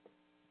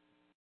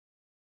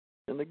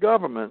 And the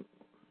government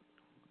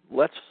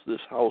lets this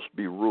house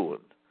be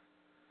ruined.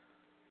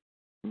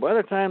 And by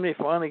the time they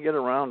finally get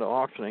around to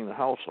auctioning the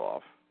house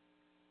off,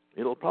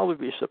 it'll probably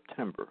be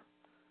September.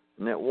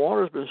 And that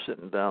water's been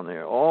sitting down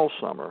there all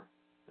summer,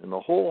 and the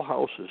whole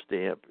house is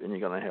damp, and you're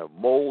going to have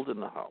mold in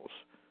the house.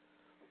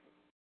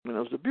 And it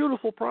was a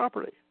beautiful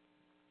property.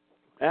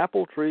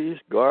 Apple trees,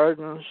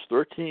 gardens,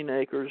 13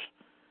 acres,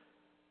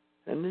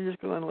 and they're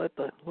just going to let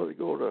it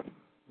go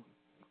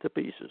to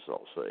pieces,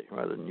 I'll say,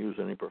 rather than use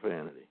any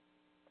profanity.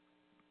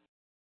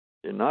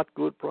 They're not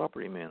good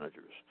property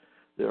managers.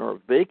 There are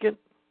vacant,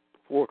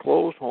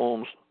 foreclosed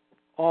homes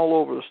all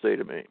over the state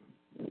of Maine,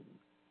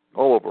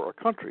 all over our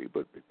country,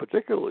 but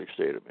particularly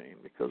state of Maine,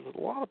 because there's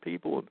a lot of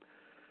people in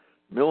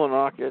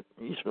Millinocket,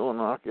 East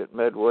Millinocket,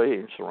 Medway,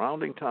 and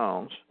surrounding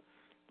towns,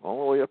 all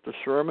the way up to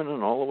Sherman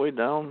and all the way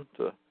down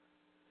to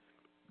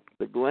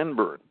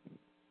Glenburn,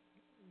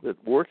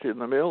 that worked in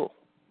the mill.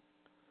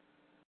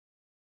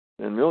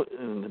 And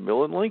the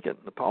mill in Lincoln,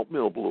 the pulp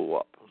mill blew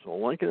up. So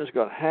Lincoln has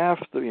got half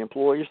the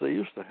employees they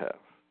used to have.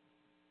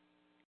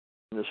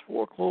 And there's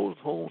foreclosed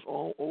homes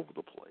all over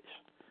the place.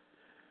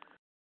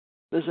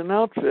 There's an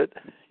outfit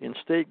in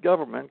state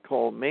government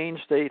called Maine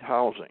State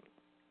Housing.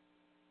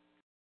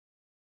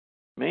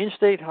 Maine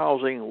State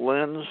Housing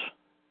lends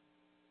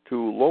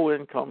to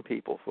low-income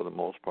people for the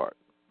most part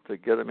to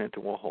get them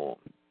into a home.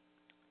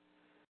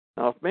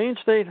 Now, if Maine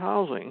State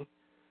Housing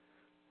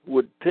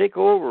would take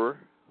over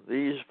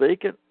these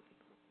vacant,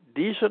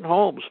 decent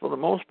homes for the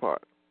most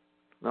part,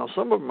 now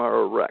some of them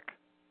are a wreck.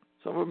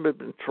 Some of them have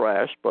been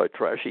trashed by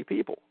trashy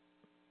people.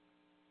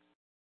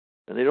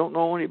 And they don't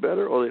know any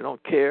better, or they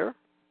don't care.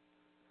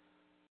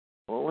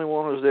 The only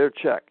one is their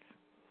check.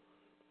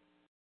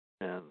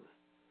 And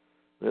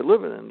they're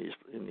living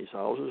in these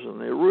houses, and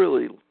they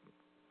really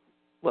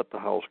let the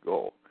house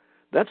go.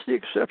 That's the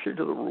exception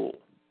to the rule.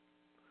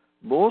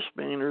 Most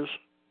Mainers,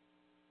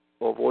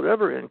 of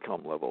whatever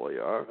income level they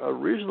are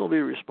reasonably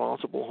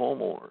responsible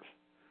homeowners.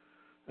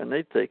 And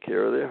they take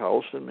care of their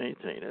house and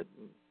maintain it,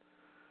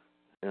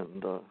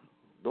 and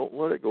don't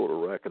let it go to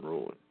wreck and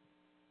ruin.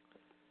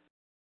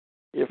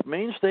 If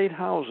Maine State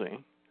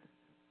Housing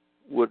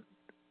would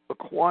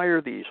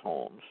acquire these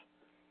homes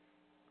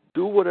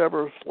do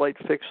whatever slight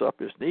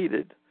fix-up is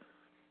needed,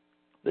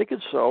 they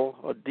could sell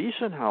a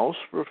decent house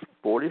for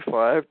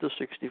 $45,000 to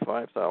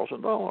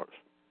 $65,000.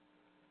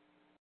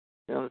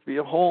 And it'd be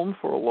a home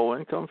for a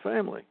low-income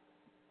family.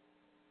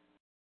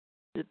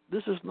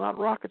 This is not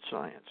rocket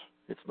science.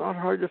 It's not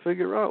hard to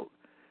figure out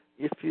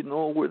if you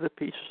know where the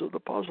pieces of the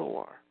puzzle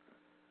are.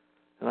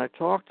 And I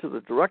talked to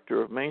the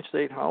director of Maine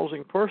State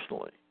Housing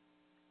personally.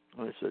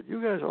 And I said, you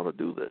guys ought to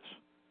do this.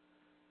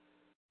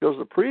 Because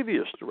the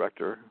previous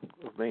director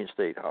of Maine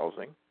State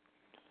Housing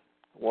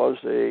was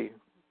a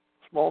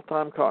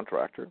small-time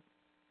contractor,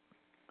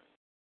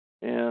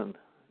 and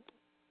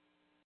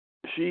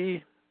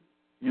she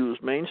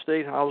used Maine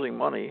State Housing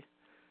money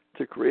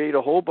to create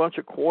a whole bunch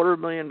of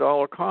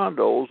 $250,000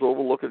 condos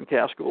overlooking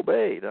Casco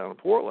Bay down in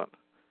Portland.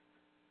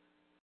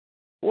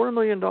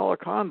 $250,000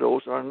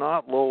 condos are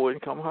not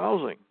low-income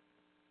housing.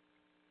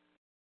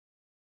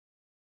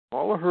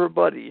 All of her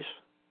buddies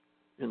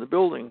in the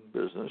building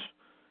business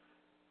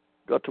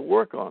got to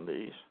work on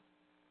these,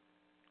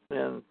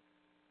 and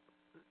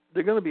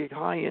they're going to be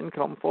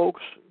high-income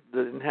folks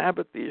that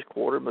inhabit these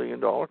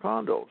 $250,000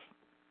 condos.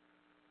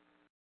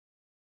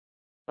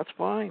 That's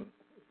fine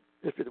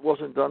if it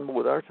wasn't done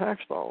with our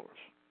tax dollars.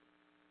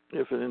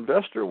 If an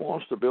investor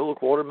wants to build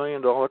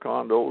 $250,000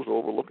 condos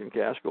overlooking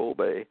Casco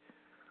Bay,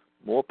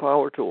 more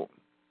power to them.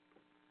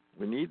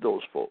 We need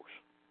those folks.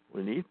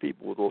 We need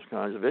people with those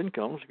kinds of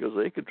incomes because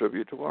they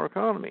contribute to our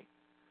economy.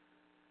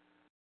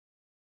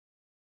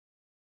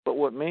 But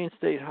what Maine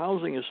State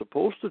Housing is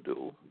supposed to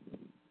do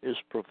is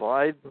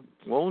provide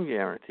loan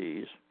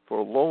guarantees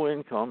for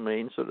low-income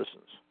Maine citizens.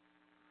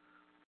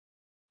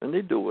 And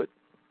they do it.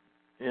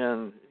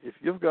 And if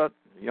you've got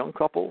a young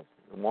couple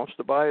who wants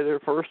to buy their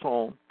first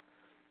home,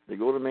 they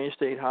go to Maine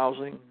State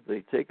Housing,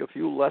 they take a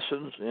few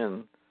lessons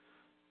in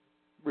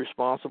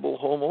responsible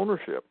home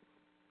ownership.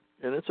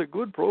 And it's a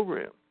good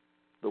program,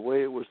 the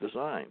way it was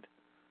designed.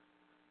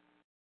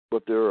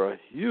 But there are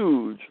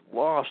huge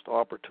lost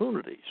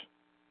opportunities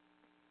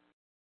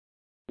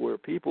where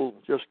people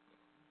just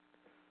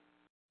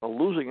are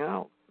losing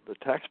out. The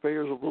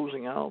taxpayers are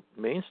losing out.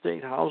 Maine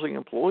State Housing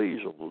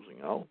employees are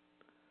losing out.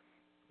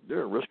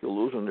 They're at risk of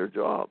losing their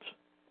jobs.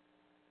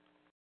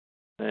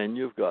 And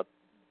you've got,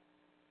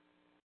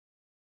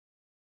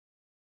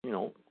 we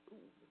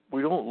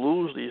don't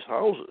lose these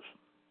houses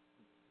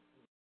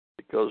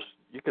because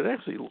you can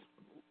actually,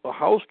 a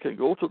house can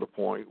go to the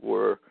point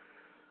where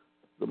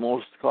the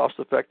most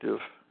cost-effective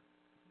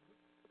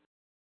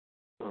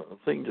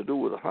thing to do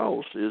with a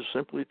house is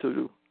simply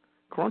to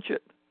crunch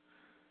it,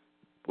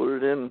 put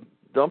it in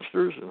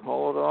dumpsters and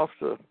haul it off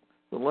to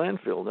the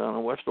landfill down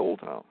in West Old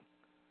Town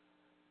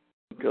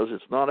because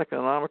it's not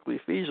economically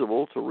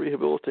feasible to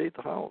rehabilitate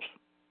the house.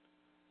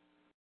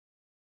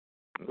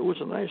 It was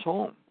a nice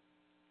home.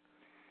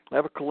 I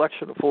have a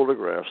collection of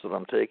photographs that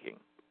I'm taking,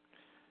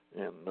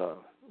 and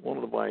one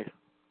of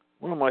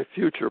my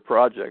future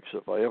projects,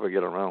 if I ever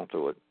get around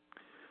to it,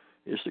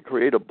 is to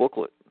create a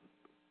booklet.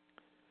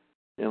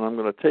 And I'm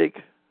going to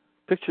take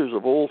pictures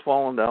of old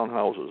fallen down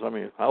houses. I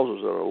mean,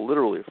 houses that are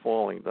literally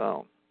falling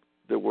down.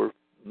 There were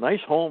nice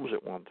homes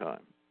at one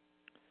time.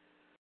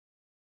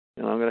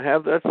 And I'm going to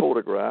have that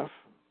photograph.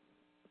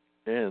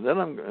 And then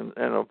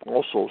and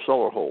also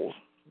cellar holes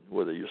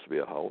where there used to be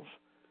a house.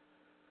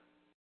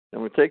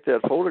 And we take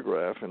that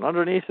photograph, and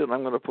underneath it,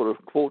 I'm going to put a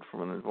quote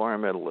from an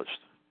environmentalist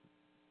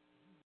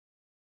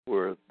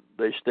where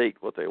they state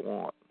what they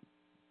want.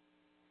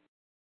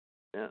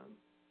 And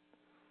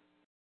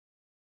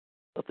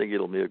I think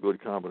it'll be a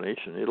good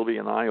combination. It'll be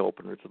an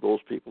eye-opener to those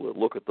people that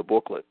look at the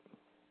booklet.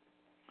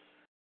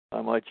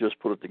 I might just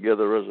put it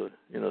together as a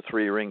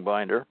 3-ring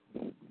binder,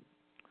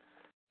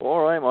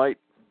 or I might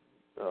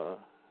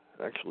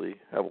actually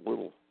have a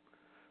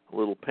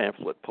little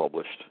pamphlet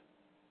published,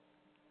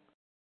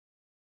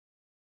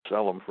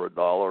 sell them for $1,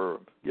 or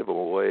give them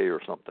away, or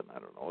something. I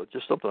don't know. It's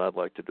just something I'd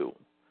like to do.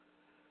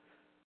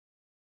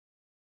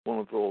 One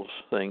of those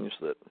things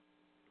that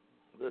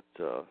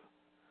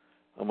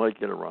I might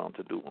get around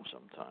to doing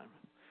sometime.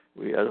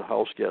 We had a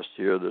house guest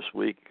here this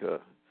week,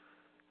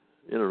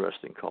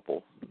 interesting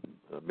couple,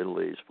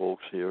 middle-aged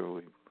folks here.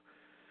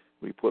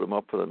 We put them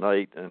up for the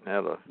night and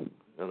had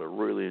a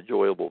really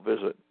enjoyable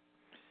visit.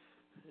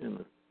 And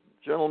the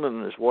gentleman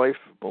and his wife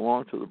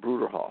belonged to the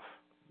Bruderhof.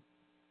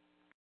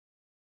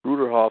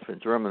 Bruderhof in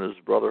German is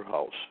brother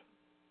house.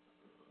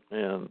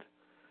 And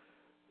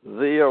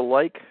they are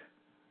like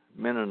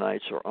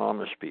Mennonites or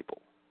Amish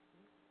people,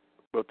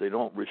 but they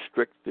don't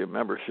restrict their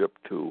membership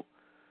to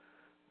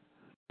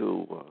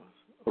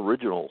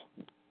original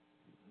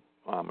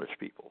Amish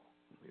people.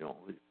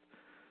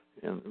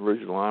 And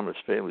original Amish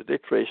families, they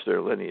trace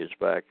their lineage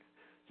back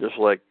just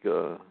like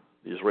the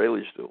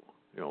Israelis do.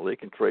 They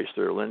can trace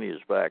their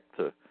lineage back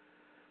to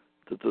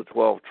the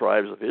 12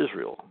 tribes of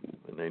Israel,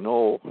 and they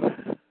know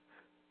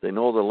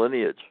the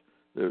lineage.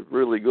 They're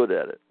really good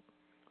at it.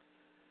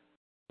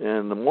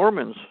 And the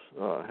Mormons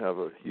have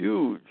a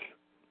huge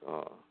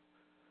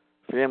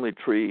family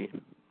tree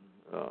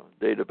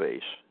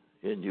database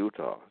in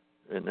Utah,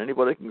 and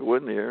anybody can go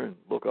in there and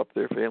look up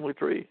their family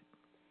tree.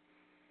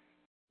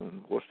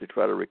 And of course, they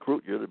try to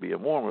recruit you to be a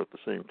Mormon at the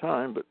same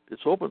time, but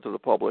it's open to the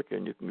public,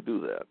 and you can do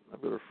that.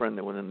 I've got a friend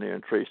that went in there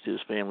and traced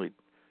his family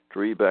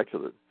tree back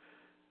to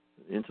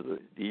into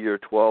the year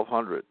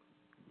 1200,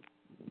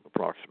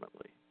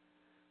 approximately.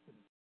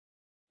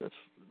 That's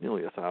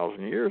nearly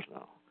 1,000 years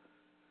now.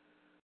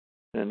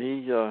 And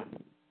it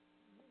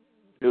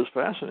was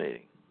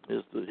fascinating.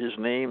 His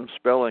name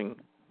spelling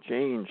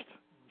changed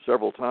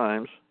several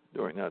times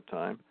during that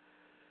time,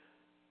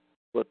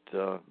 but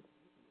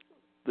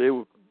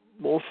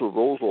most of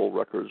those old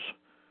records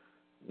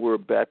were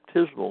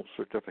baptismal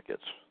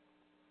certificates,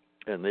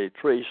 and they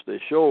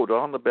showed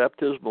on the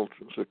baptismal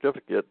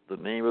certificate the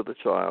name of the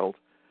child,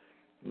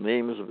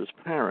 names of his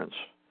parents,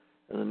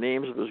 and the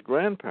names of his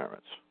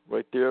grandparents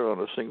right there on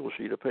a single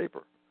sheet of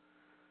paper.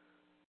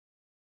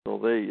 So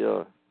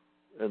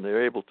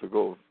they're able to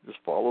go just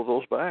follow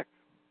those back.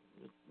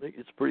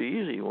 It's pretty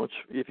easy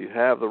if you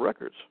have the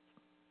records.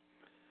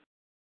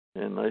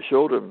 And I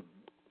showed him,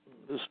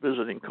 this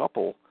visiting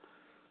couple,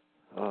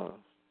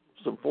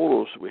 some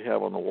photos we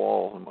have on the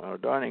wall in our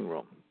dining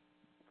room.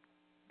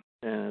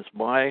 And it's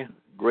my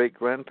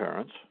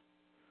great-grandparents,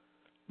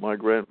 my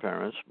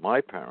grandparents,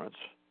 my parents,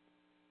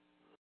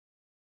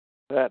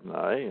 Pat and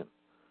I, and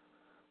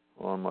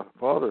on my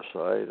father's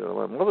side, and on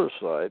my mother's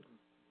side,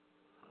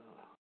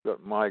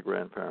 got my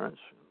grandparents,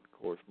 and of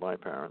course my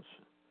parents.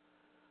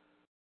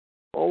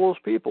 All those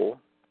people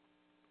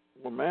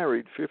were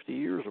married 50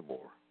 years or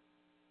more.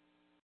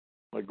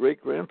 My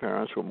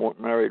great-grandparents were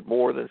married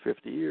more than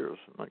 50 years.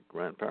 My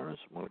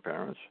grandparents, my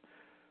parents,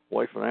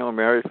 wife and I were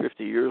married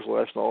 50 years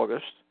last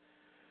August.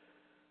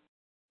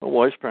 My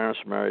wife's parents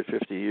were married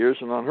 50 years,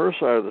 and on her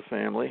side of the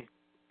family,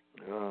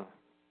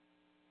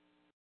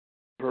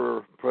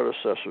 her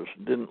predecessors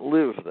didn't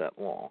live that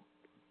long.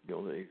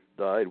 They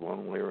died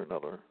one way or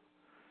another,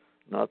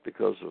 not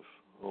because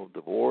of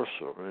divorce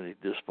or any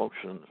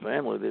dysfunction in the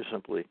family. They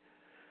simply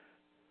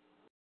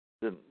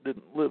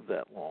didn't live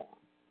that long.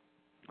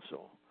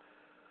 So.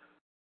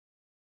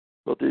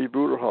 But the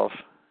Bruderhoff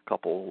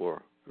couple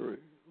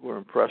were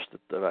impressed at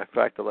the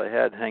fact that I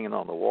had hanging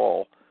on the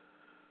wall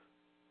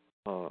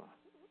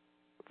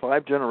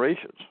 5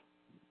 generations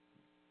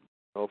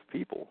of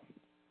people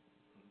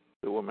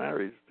that were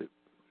married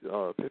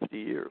 50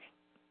 years,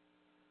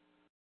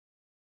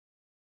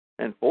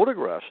 and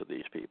photographs of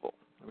these people.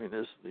 I mean,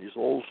 those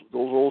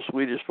old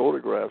Swedish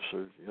photographs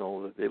are,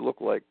 they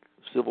look like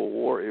Civil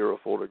War era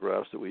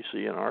photographs that we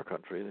see in our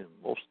country.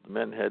 Most of the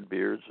men had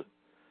beards,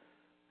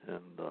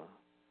 and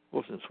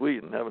well, in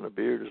Sweden, having a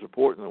beard is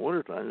important in the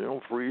wintertime. You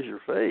don't freeze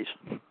your face.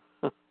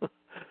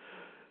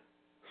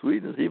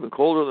 Sweden is even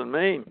colder than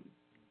Maine.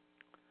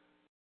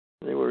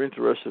 They were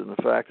interested in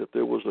the fact that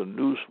there was a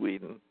new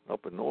Sweden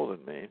up in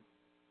northern Maine,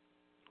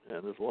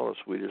 and there's a lot of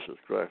Swedish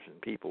extraction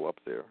people up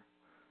there.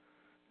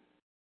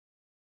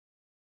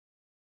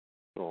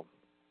 So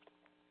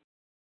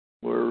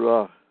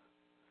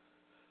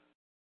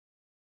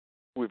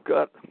we've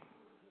got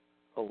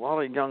a lot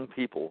of young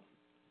people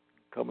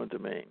coming to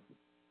Maine.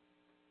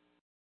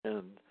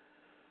 And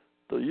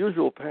the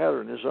usual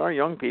pattern is our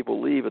young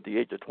people leave at the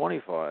age of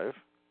 25,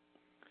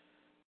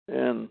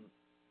 and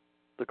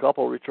the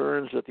couple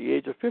returns at the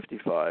age of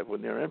 55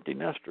 when they're empty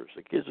nesters.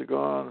 The kids are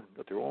gone,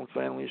 got their own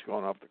families,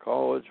 gone off to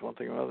college, one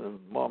thing or another, and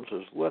mom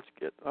says, let's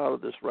get out of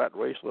this rat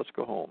race, let's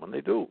go home. And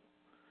they do.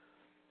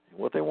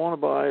 What they want to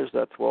buy is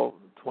that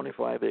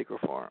 25-acre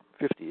farm,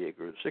 50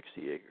 acres,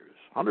 60 acres,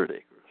 100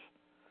 acres.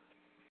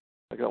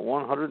 I got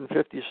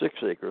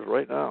 156 acres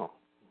right now.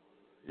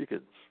 You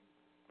could...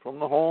 From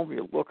the home,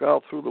 you look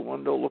out through the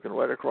window, looking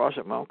right across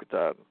at Mount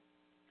Katahdin.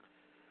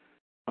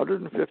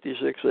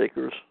 156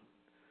 acres,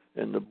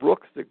 and the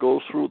brook that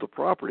goes through the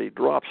property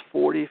drops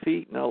 40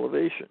 feet in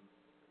elevation.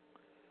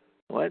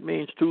 Well, that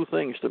means 2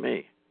 things to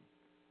me.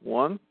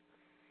 1,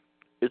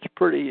 it's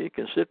pretty. You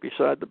can sit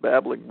beside the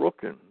babbling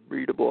brook and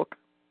read a book.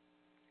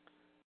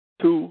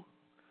 2,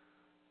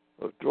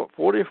 a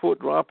 40-foot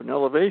drop in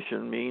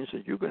elevation means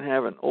that you can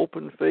have an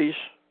open-face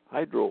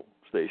hydro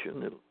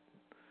station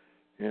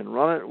and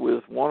run it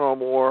with 1 or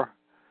more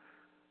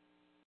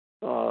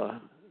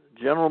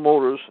General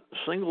Motors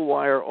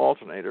single-wire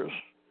alternators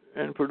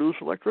and produce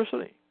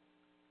electricity.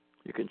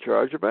 You can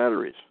charge your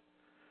batteries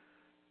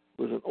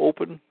with an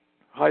open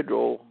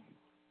hydro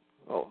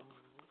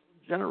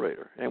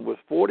generator. And with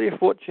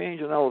 40-foot change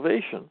in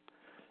elevation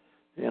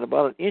and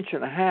about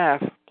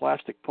 1.5 inch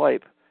plastic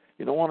pipe,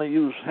 you don't want to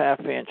use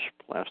 1/2 inch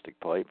plastic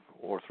pipe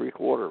or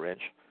 3/4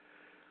 inch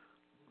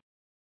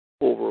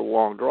over a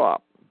long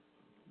drop,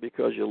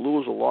 because you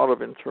lose a lot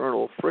of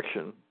internal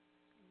friction,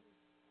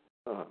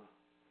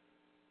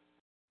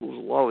 lose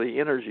a lot of the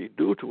energy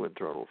due to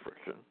internal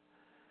friction,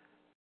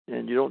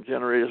 and you don't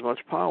generate as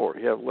much power.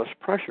 You have less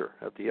pressure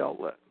at the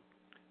outlet.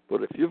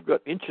 But if you've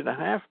got 1.5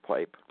 inch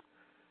pipe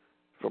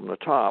from the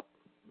top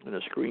and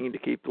a screen to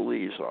keep the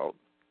leaves out,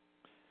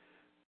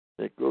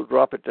 they go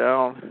drop it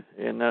down,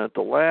 and then at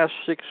the last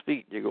 6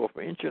 feet, you go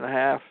from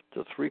 1.5 inch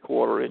to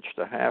 3/4 inch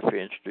to 1/2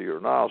 inch to your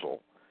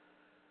nozzle.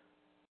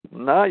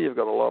 Now you've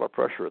got a lot of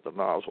pressure at the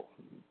nozzle,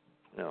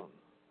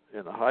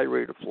 and a high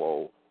rate of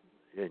flow,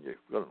 and you've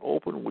got an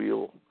open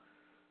wheel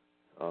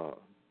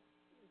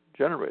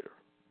generator,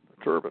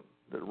 a turbine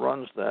that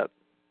runs that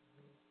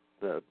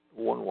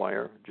one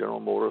wire General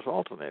Motors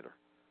alternator.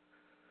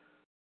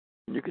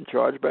 And you can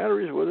charge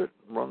batteries with it,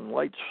 run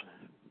lights,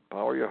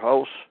 power your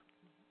house.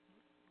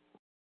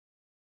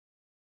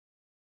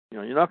 You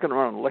know, you're not going to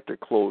run an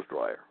electric clothes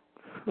dryer.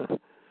 I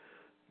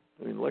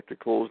mean, electric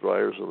clothes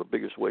dryers are the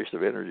biggest waste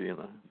of energy in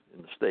the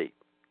state.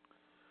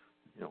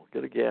 You know,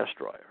 get a gas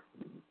dryer.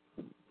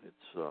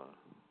 It's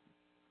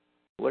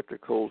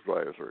electric clothes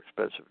dryers are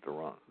expensive to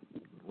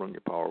run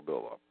your power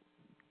bill up.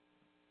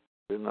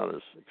 They're not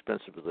as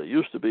expensive as they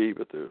used to be,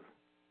 but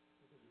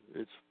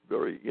it's a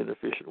very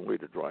inefficient way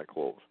to dry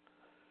clothes.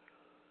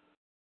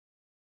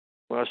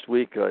 Last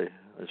week I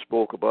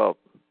spoke about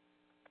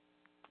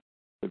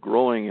the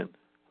growing and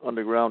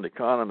underground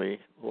economy.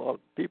 A lot of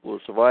people are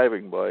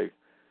surviving by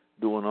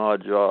doing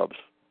odd jobs.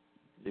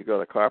 You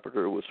got a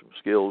carpenter with some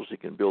skills, he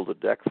can build a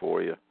deck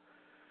for you,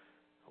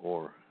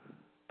 or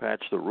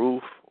patch the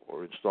roof,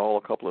 or install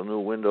a couple of new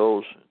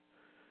windows.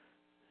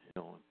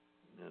 You know,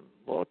 and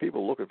a lot of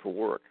people looking for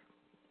work.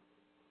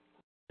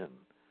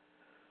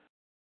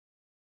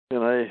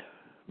 And I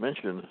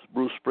mentioned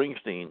Bruce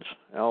Springsteen's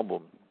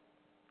album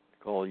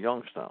called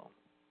Youngstown,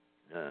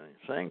 and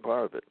I sang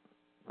part of it.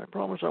 I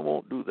promise I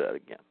won't do that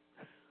again.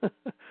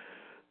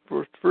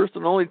 First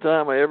and only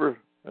time I ever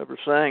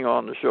sang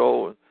on the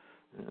show,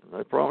 and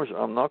I promise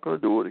I'm not going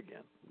to do it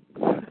again.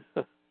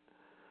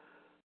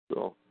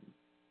 So,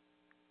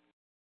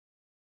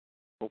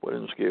 hope I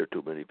didn't scare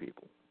too many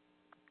people.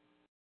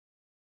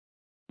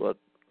 But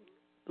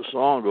the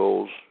song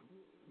goes,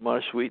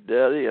 "My sweet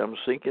daddy, I'm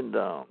sinking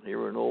down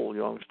here in old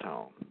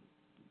Youngstown,"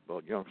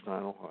 about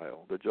Youngstown, Ohio.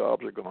 The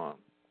jobs are gone.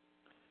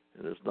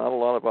 And there's not a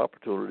lot of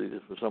opportunity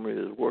for somebody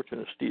that's worked in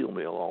a steel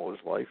mill all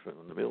his life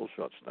and the mill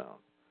shuts down.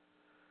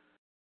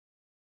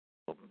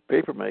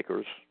 Paper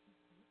makers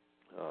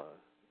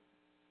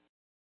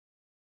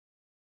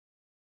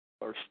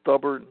are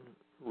stubborn,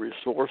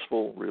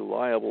 resourceful,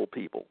 reliable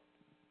people.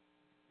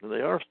 And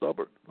they are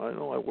stubborn. I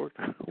know I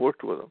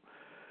worked with them.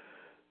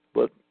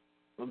 But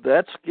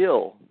that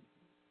skill,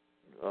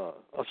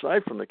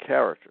 aside from the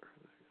character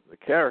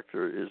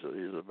is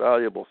a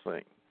valuable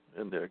thing.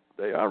 And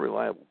they are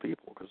reliable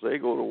people because they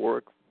go to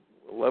work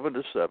 11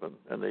 to 7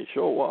 and they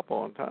show up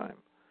on time.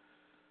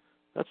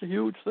 That's a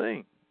huge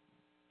thing.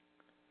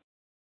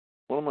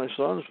 One of my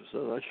sons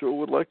said, I sure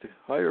would like to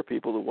hire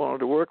people that wanted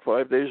to work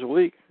 5 days a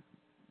week.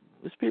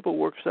 These people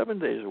work 7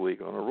 days a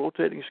week on a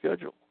rotating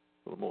schedule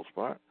for the most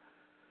part.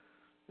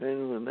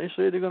 And when they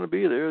say they're going to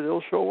be there,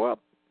 they'll show up.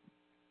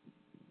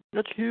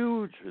 That's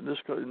huge in this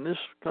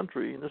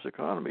country, in this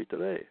economy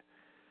today.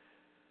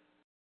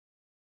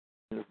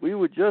 And if we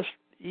would just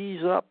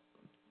ease up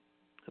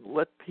and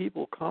let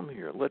people come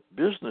here, let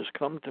business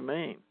come to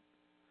Maine.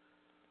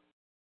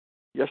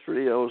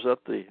 Yesterday I was at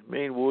the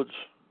Maine Woods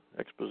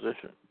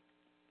Exposition,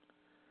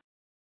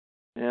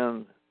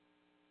 and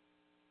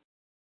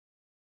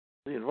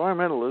the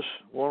environmentalists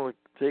want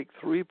to take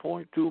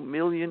 3.2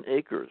 million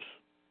acres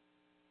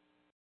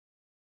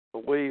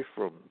away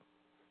from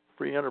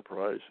free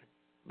enterprise,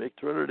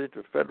 turn it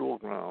into federal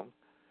ground,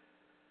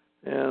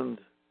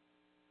 and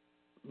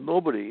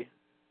nobody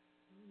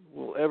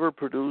will ever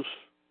produce,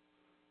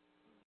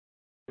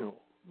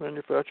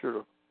 manufacture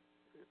a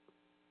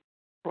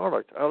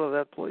product out of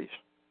that place.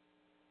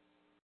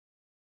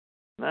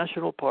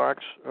 National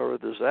parks are a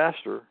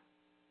disaster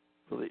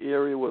for the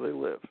area where they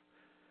live.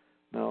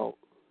 Now,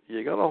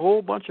 you got a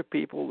whole bunch of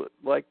people that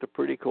like the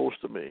pretty coast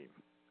of Maine,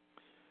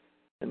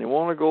 and they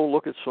want to go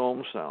look at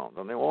Somme Sound,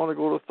 and they want to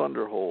go to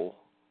Thunder Hole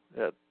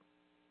at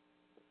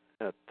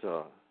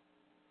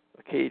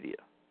Acadia,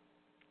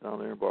 down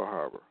there in Bar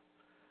Harbor.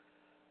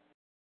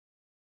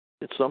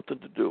 It's something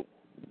to do.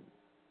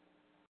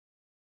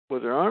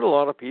 But there aren't a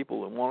lot of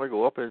people that want to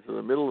go up into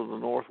the middle of the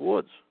North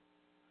Woods.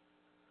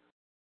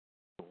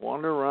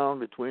 Wander around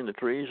between the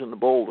trees and the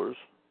boulders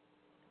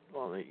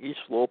on the east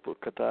slope of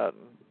Katahdin,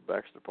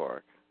 Baxter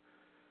Park.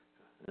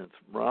 And it's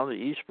around the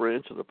east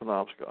branch of the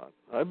Penobscot.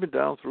 I've been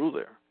down through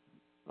there.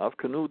 I've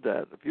canoed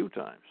that a few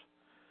times.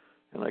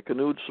 And I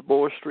canoed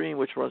Saboa Stream,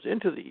 which runs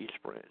into the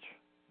east branch.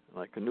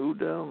 And I canoed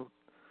down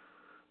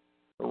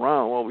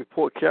around, we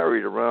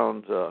carried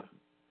around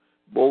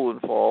Bowlin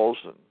Falls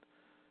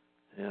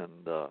and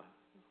the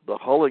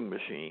hulling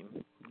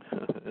machine.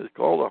 It's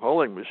called a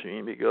hulling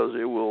machine because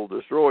it will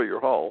destroy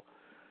your hull.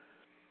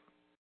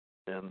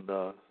 And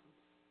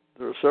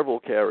there are several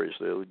carries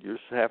that you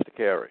just have to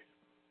carry.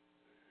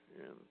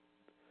 And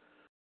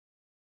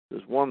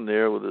there's one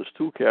there where there's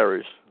two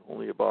carries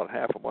only about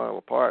half a mile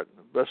apart.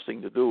 And the best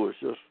thing to do is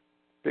just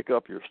pick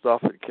up your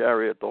stuff and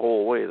carry it the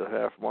whole way, the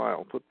half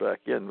mile, put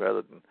back in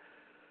rather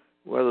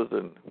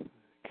than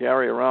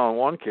carry around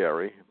one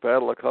carry,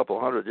 paddle a couple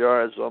 100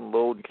 yards,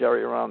 unload, and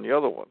carry around the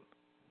other one.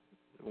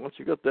 Once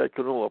you got that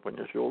canoe up on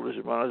your shoulders,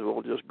 you might as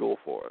well just go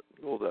for it.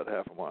 Go that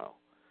half a mile.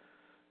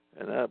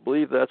 And I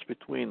believe that's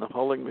between the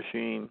hulling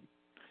machine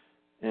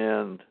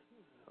and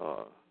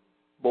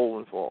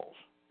Bowlin Falls.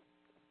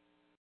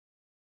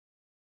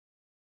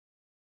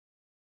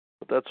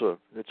 But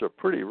it's a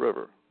pretty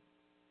river.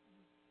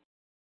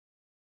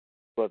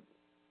 But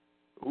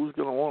who's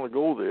going to want to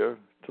go there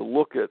to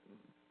look at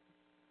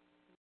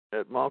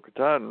Mount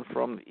Katahdin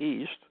from the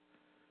east?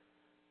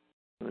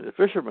 I mean, the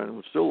fishermen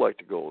would still like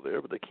to go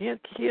there, but they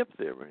can't camp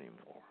there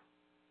anymore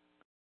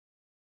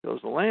because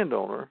the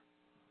landowner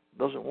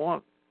doesn't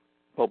want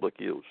public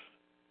use.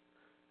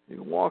 You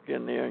can walk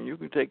in there and you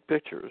can take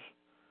pictures,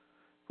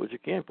 but you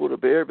can't put a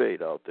bear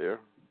bait out there.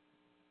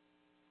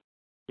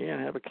 You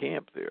can't have a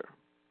camp there.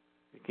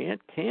 You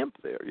can't camp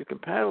there. You can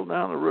paddle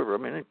down the river. I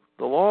mean,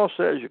 the law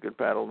says you can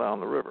paddle down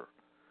the river.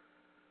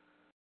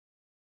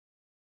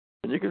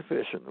 And you can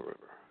fish in the river.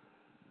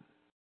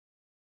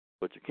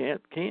 But you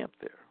can't camp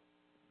there.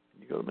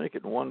 You got to make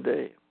it in one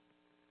day.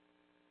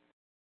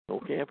 No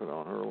camping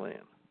on her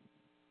land.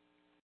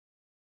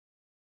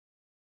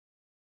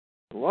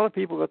 A lot of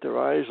people got their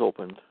eyes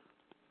opened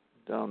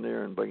down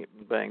there in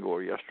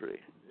Bangor yesterday.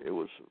 It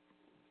was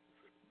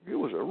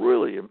a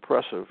really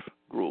impressive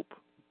group,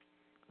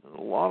 and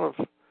a lot of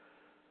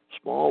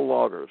small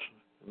loggers.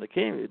 And they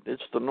came.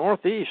 It's the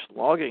Northeast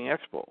Logging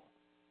Expo.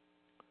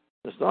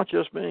 It's not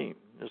just Maine.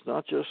 It's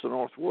not just the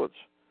North Woods.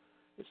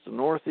 It's the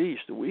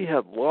Northeast. We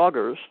have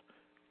loggers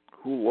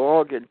who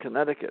log in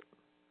Connecticut,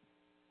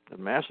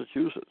 in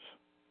Massachusetts,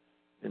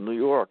 in New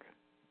York,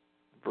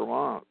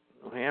 Vermont,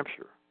 New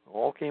Hampshire.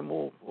 All came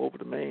over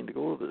to Maine to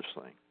go to this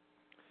thing.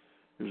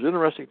 It was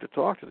interesting to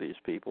talk to these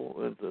people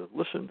and to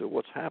listen to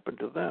what's happened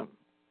to them.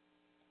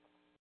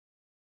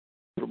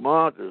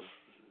 Vermont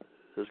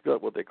has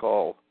got what they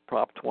call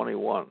Prop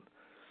 21,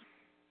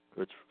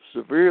 which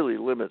severely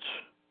limits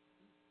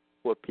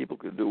what people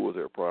can do with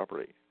their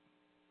property.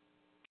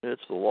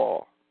 It's the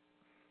law.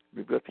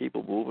 We've got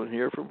people moving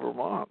here from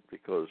Vermont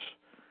because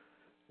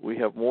we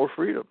have more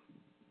freedom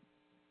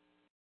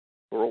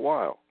for a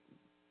while.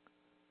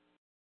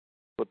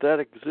 But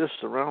that exists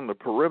around the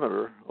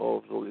perimeter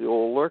of the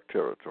old Lurk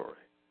territory.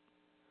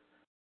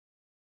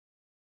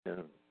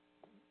 And,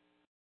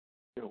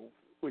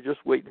 we're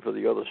just waiting for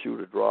the other shoe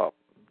to drop.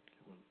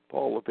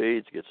 Paul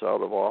LePage gets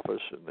out of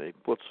office and they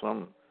put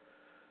some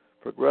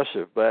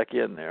progressive back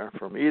in there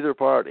from either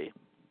party.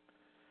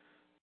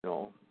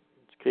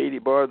 Katie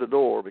barred the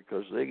door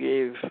because they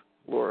gave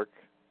Lurk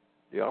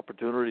the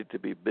opportunity to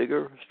be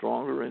bigger,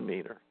 stronger, and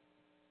meaner.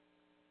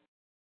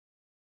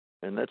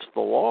 And that's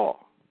the law.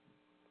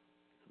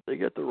 They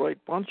get the right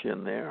punch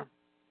in there,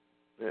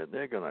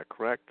 they're going to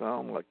crack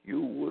down like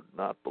you would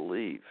not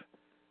believe.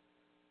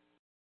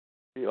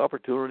 The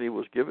opportunity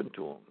was given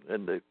to them,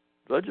 and the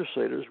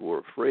legislators were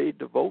afraid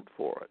to vote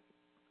for it.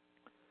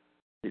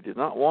 They did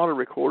not want a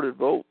recorded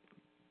vote,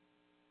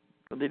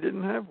 and they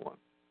didn't have one.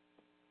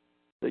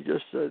 They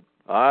just said,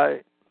 aye,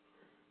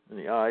 and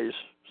the ayes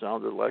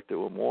sounded like there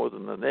were more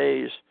than the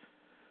nays,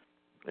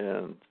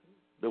 and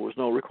there was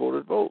no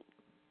recorded vote.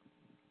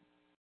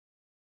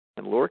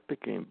 And Lurk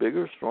became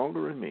bigger,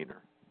 stronger, and meaner.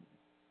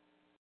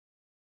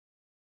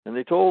 And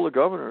they told the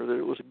governor that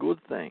it was a good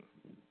thing.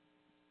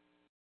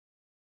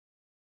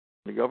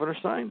 The governor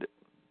signed it.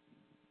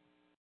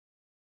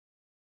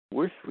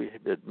 Wish we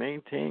had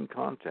maintained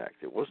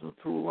contact. It wasn't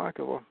through lack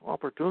of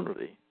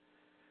opportunity.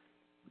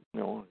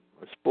 I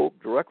spoke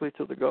directly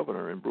to the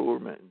governor in Brewer,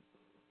 Maine,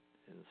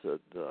 and said,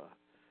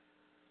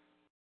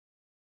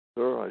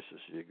 sir, I says,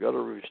 you got to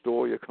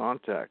restore your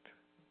contact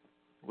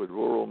with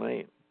rural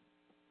Maine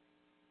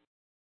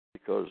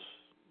because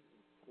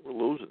we're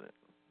losing it.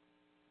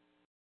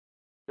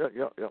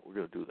 Yeah, we're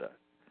going to do that.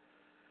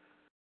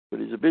 But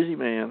he's a busy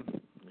man.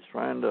 He's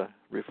trying to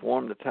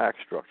reform the tax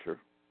structure.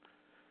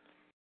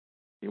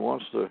 He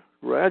wants to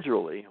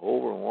gradually,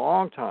 over a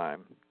long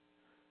time,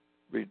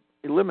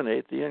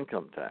 eliminate the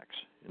income tax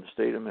in the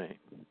state of Maine.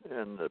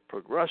 And the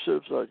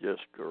progressives are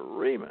just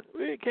screaming,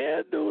 we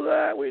can't do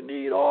that. We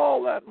need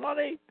all that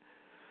money.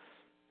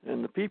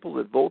 And the people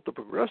that vote the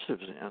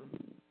progressives in,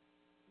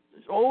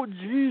 oh,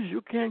 geez,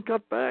 you can't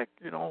cut back.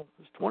 This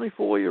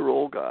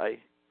 24-year-old guy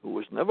who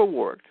has never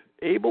worked,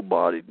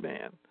 able-bodied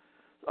man,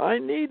 I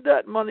need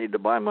that money to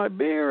buy my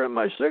beer and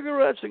my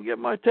cigarettes and get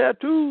my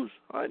tattoos.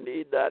 I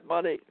need that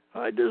money.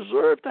 I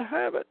deserve to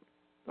have it.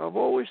 I've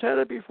always had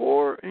it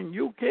before, and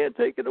you can't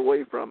take it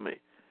away from me.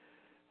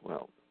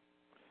 Well,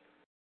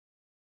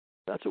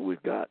 that's what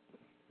we've got.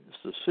 It's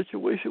the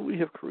situation we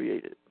have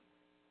created.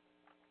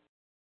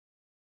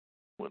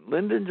 When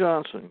Lyndon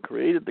Johnson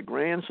created the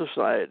Grand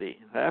Society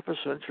half a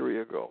century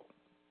ago,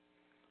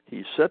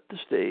 he set the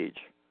stage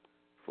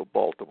for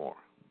Baltimore.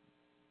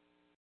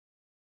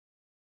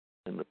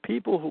 And the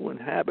people who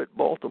inhabit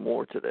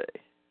Baltimore today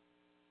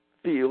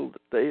feel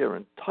that they are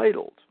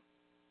entitled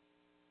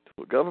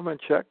to a government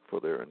check for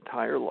their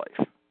entire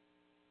life.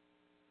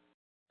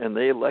 And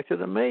they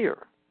elected a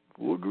mayor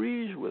who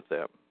agrees with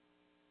them.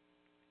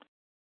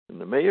 And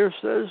the mayor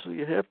says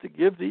you have to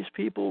give these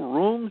people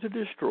room to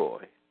destroy.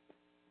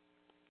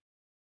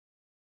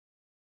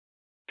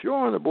 If you're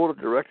on the board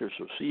of directors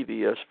of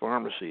CVS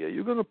Pharmacy, are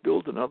you going to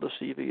build another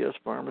CVS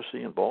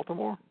Pharmacy in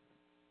Baltimore?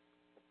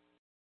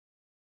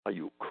 Are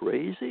you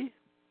crazy?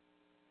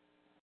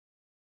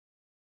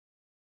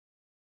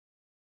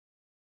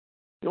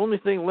 The only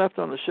thing left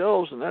on the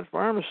shelves in that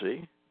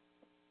pharmacy,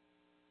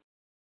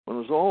 when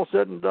it was all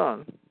said and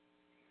done,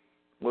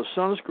 was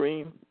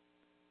sunscreen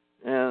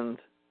and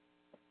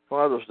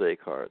Father's Day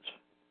cards.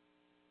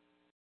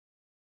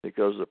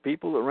 Because the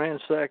people that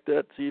ransacked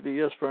that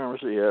CVS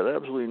pharmacy had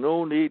absolutely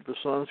no need for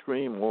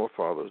sunscreen or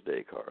Father's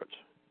Day cards.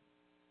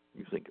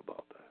 You think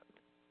about that.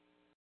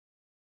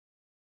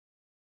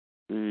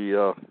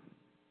 The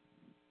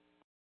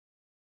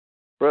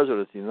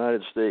President of the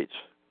United States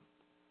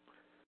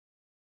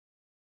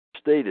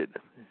stated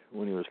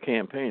when he was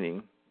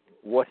campaigning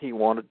what he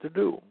wanted to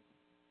do.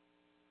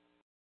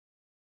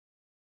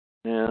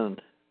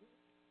 And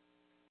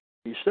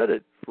he said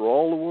it for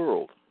all the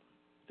world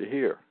to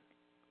hear.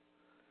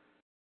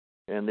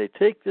 And they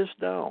take this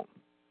down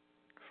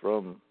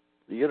from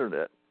the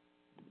internet,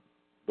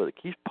 but it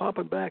keeps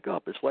popping back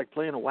up. It's like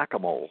playing a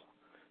whack-a-mole.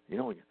 You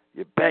know,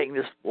 you bang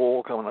this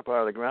ball coming up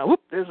out of the ground.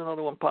 Whoop, there's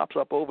another one pops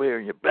up over here,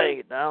 and you bang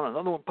it down,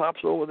 another one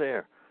pops over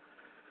there.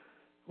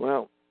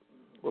 Well,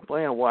 we're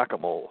playing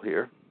whack-a-mole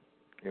here,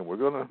 and we're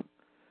going to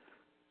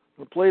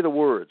play the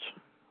words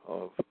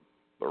of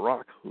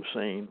Barack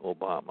Hussein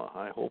Obama.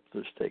 I hope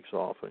this takes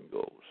off and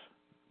goes.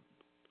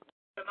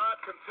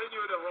 Cannot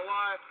continue to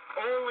rely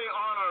only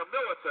on our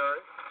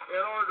military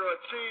in order to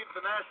achieve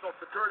the national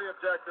security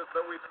objectives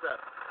that we've set.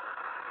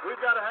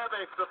 We've got to have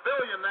a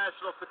civilian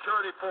national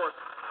security force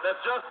that's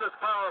just as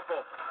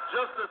powerful,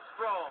 just as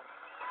strong,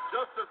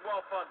 just as well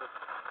funded.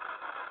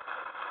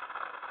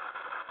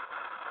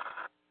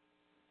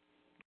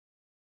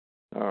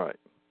 All right.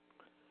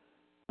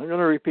 I'm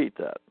going to repeat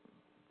that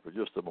for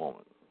just a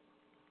moment.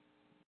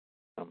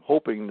 I'm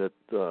hoping that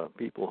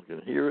people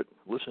can hear it,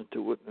 listen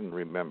to it, and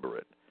remember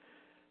it.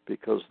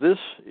 Because this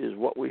is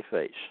what we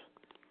face.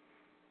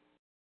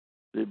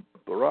 The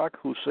Barack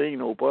Hussein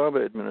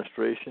Obama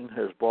administration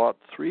has bought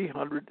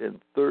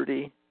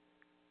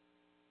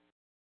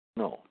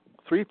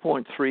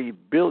 3.3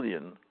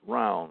 billion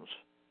rounds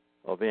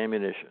of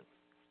ammunition.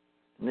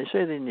 And they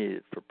say they need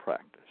it for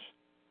practice.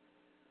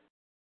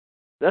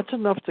 That's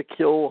enough to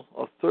kill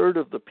a third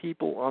of the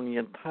people on the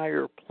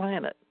entire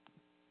planet.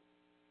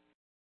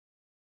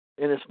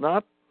 And it's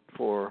not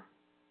for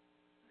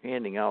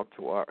handing out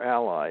to our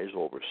allies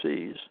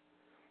overseas.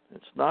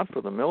 It's not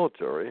for the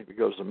military,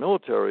 because the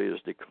military is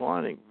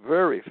declining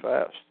very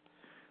fast.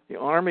 The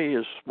Army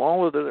is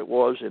smaller than it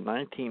was in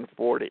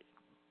 1940,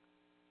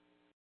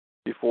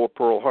 before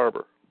Pearl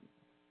Harbor.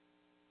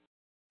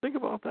 Think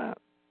about that.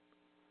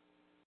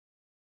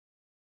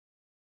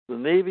 The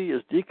Navy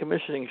is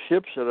decommissioning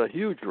ships at a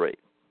huge rate.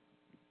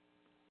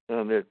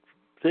 And they're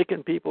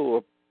taking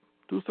people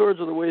two-thirds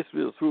of the way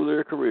through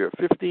their career,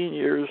 15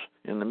 years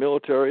in the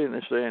military, and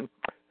they're saying,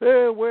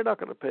 hey, we're not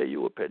going to pay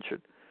you a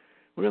pension.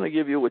 We're going to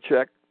give you a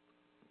check.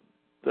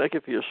 Thank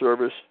you for your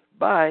service.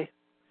 Bye.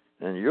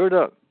 And you're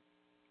done.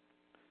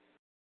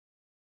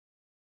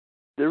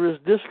 There is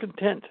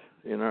discontent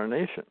in our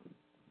nation.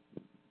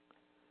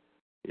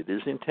 It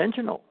is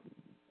intentional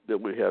that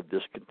we have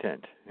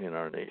discontent in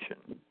our nation.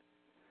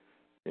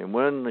 And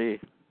when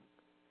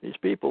these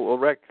people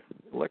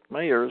elect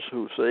mayors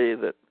who say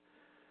that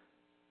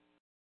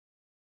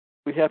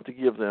we have to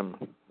give them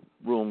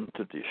room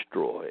to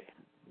destroy,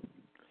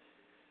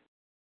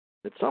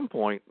 at some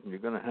point, you're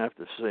going to have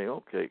to say,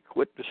 okay,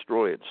 quit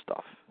destroying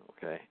stuff,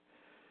 okay?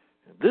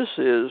 And this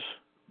is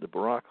the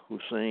Barack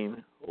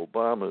Hussein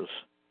Obama's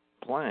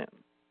plan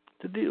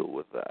to deal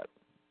with that.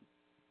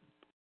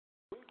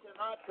 We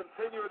cannot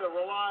continue to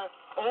rely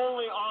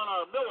only on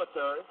our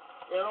military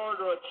in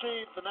order to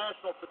achieve the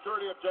national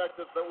security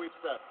objectives that we've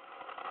set.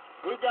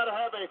 We've got to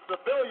have a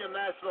civilian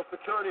national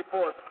security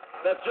force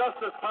that's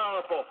just as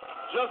powerful,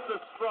 just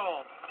as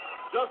strong,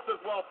 just as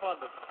well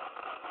funded.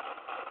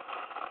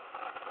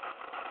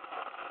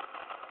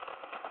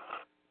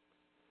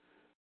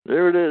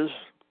 There it is,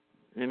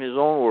 in his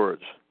own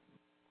words.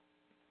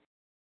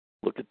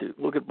 Look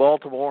at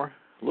Baltimore.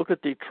 Look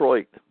at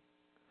Detroit,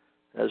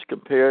 as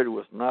compared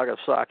with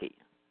Nagasaki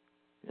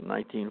in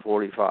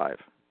 1945.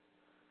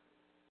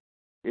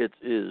 It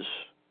is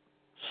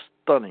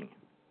stunning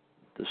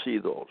to see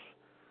those.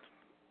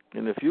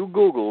 And if you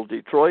Google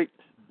Detroit,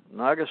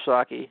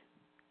 Nagasaki,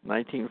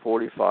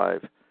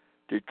 1945,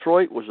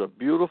 Detroit was a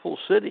beautiful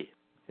city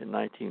in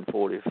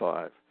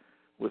 1945,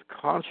 with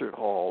concert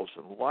halls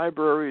and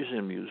libraries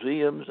and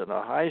museums and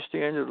a high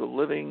standard of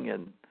living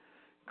and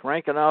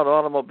cranking out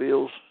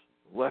automobiles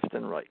left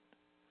and right.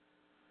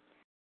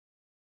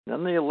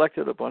 Then they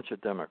elected a bunch of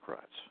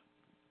Democrats.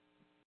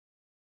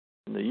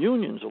 And the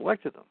unions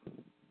elected them.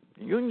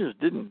 The unions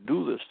didn't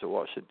do this to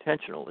us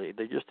intentionally.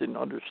 They just didn't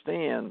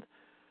understand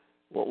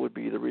what would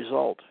be the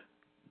result.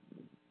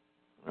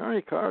 There aren't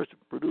any cars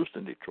produced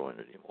in Detroit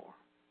anymore.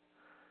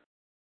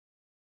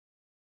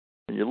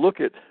 And you look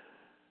at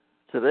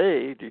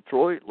today,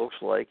 Detroit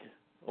looks like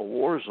a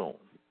war zone.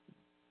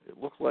 It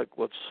looked like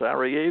what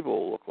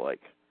Sarajevo looked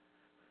like.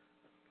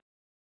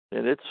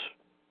 And it's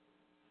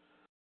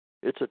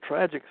a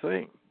tragic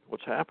thing,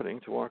 what's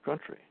happening to our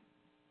country.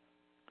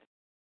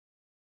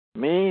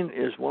 Maine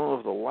is one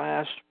of the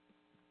last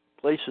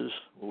places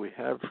where we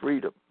have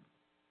freedom.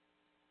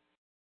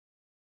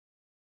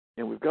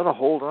 And we've got to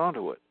hold on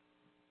to it.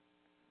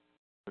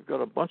 We've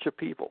got a bunch of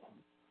people.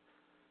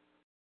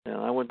 And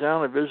I went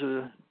down and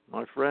visited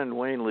my friend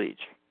Wayne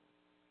Leach.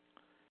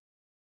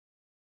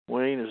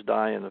 Wayne is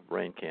dying of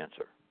brain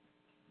cancer.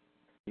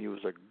 He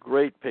was a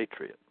great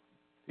patriot.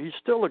 He's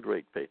still a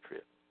great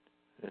patriot.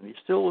 And he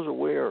still is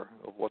aware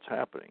of what's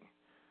happening.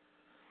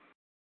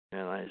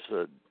 And I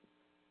said,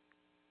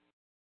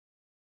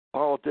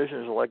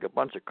 politicians are like a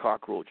bunch of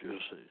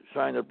cockroaches.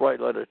 Shine the bright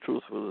light of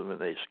truth with them,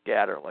 and they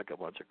scatter like a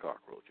bunch of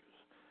cockroaches.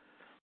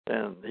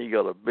 And he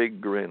got a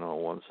big grin on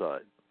one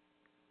side.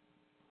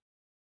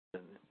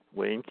 And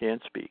Wayne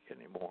can't speak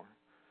anymore.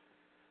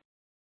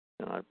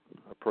 And I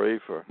pray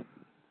for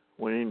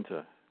Wayne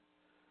to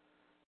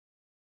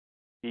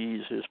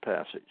ease his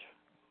passage.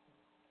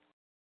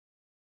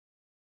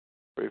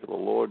 Pray for the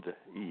Lord to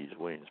ease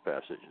Wayne's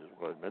passage is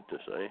what I meant to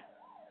say.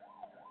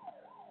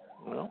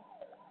 Well,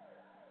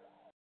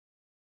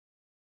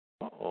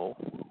 uh-oh.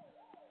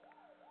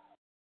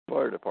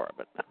 Fire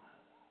department.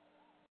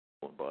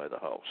 Going by the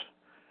house.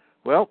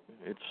 Well,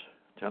 it's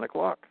 10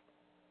 o'clock.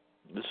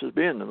 This has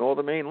been the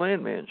Northern Maine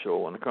Landman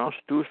Show on the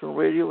Constitutional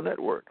Radio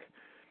Network,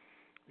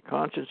 the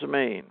Conscience of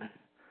Maine.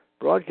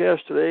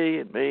 Broadcast today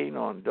in Maine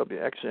on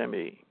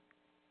WXME.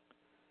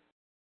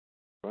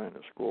 Trying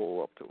to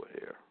scroll up to it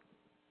here.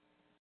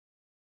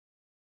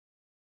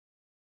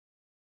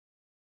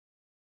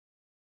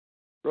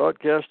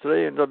 Broadcast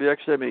today in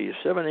WXME,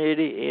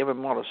 780 AM in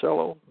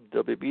Monticello,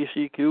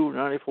 WBCQ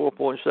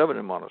 94.7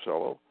 in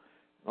Monticello,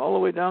 all the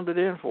way down to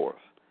Danforth.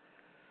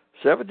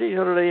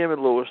 1700 AM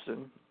in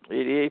Lewiston,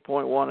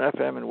 88.1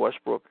 FM in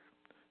Westbrook,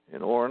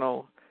 in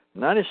Orono,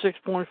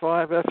 96.5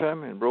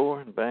 FM in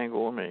Brewer and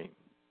Bangor, Maine.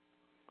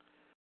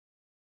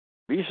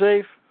 Be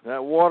safe.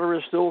 That water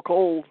is still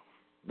cold.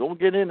 Don't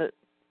get in it.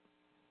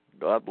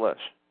 God bless.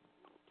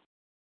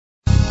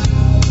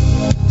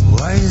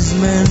 Wise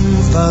men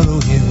follow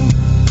him,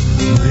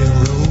 they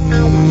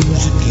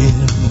rose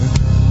again.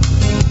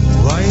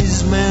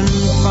 Wise men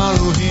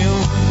follow him,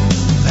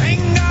 thank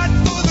God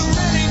for the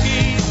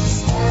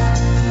renegades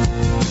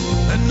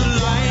and the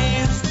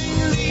lions they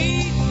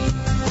lead.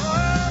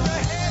 Far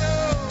ahead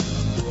of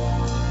their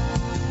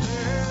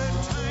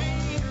time.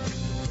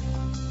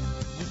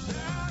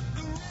 Without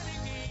the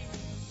renegades,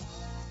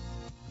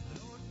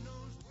 Lord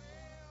knows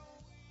where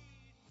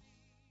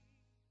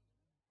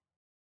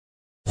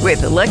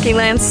With the Lucky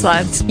Land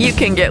Slots, you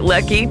can get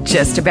lucky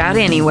just about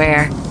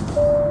anywhere.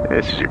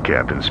 This is your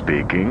captain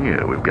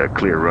speaking. We've got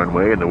clear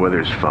runway and the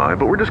weather's fine,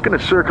 but we're just going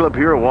to circle up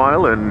here a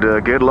while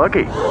and get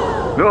lucky.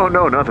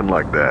 No, nothing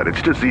like that.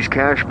 It's just these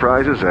cash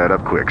prizes add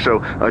up quick. So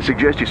I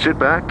suggest you sit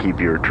back, keep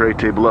your tray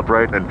table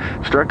upright, and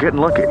start getting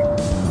lucky.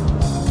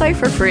 Play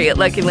for free at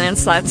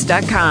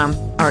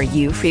LuckyLandSlots.com. Are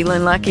you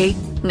feeling lucky?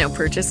 No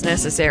purchase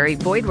necessary.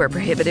 Void where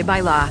prohibited by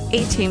law.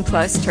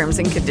 18+ terms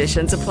and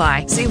conditions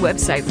apply. See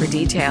website for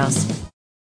details.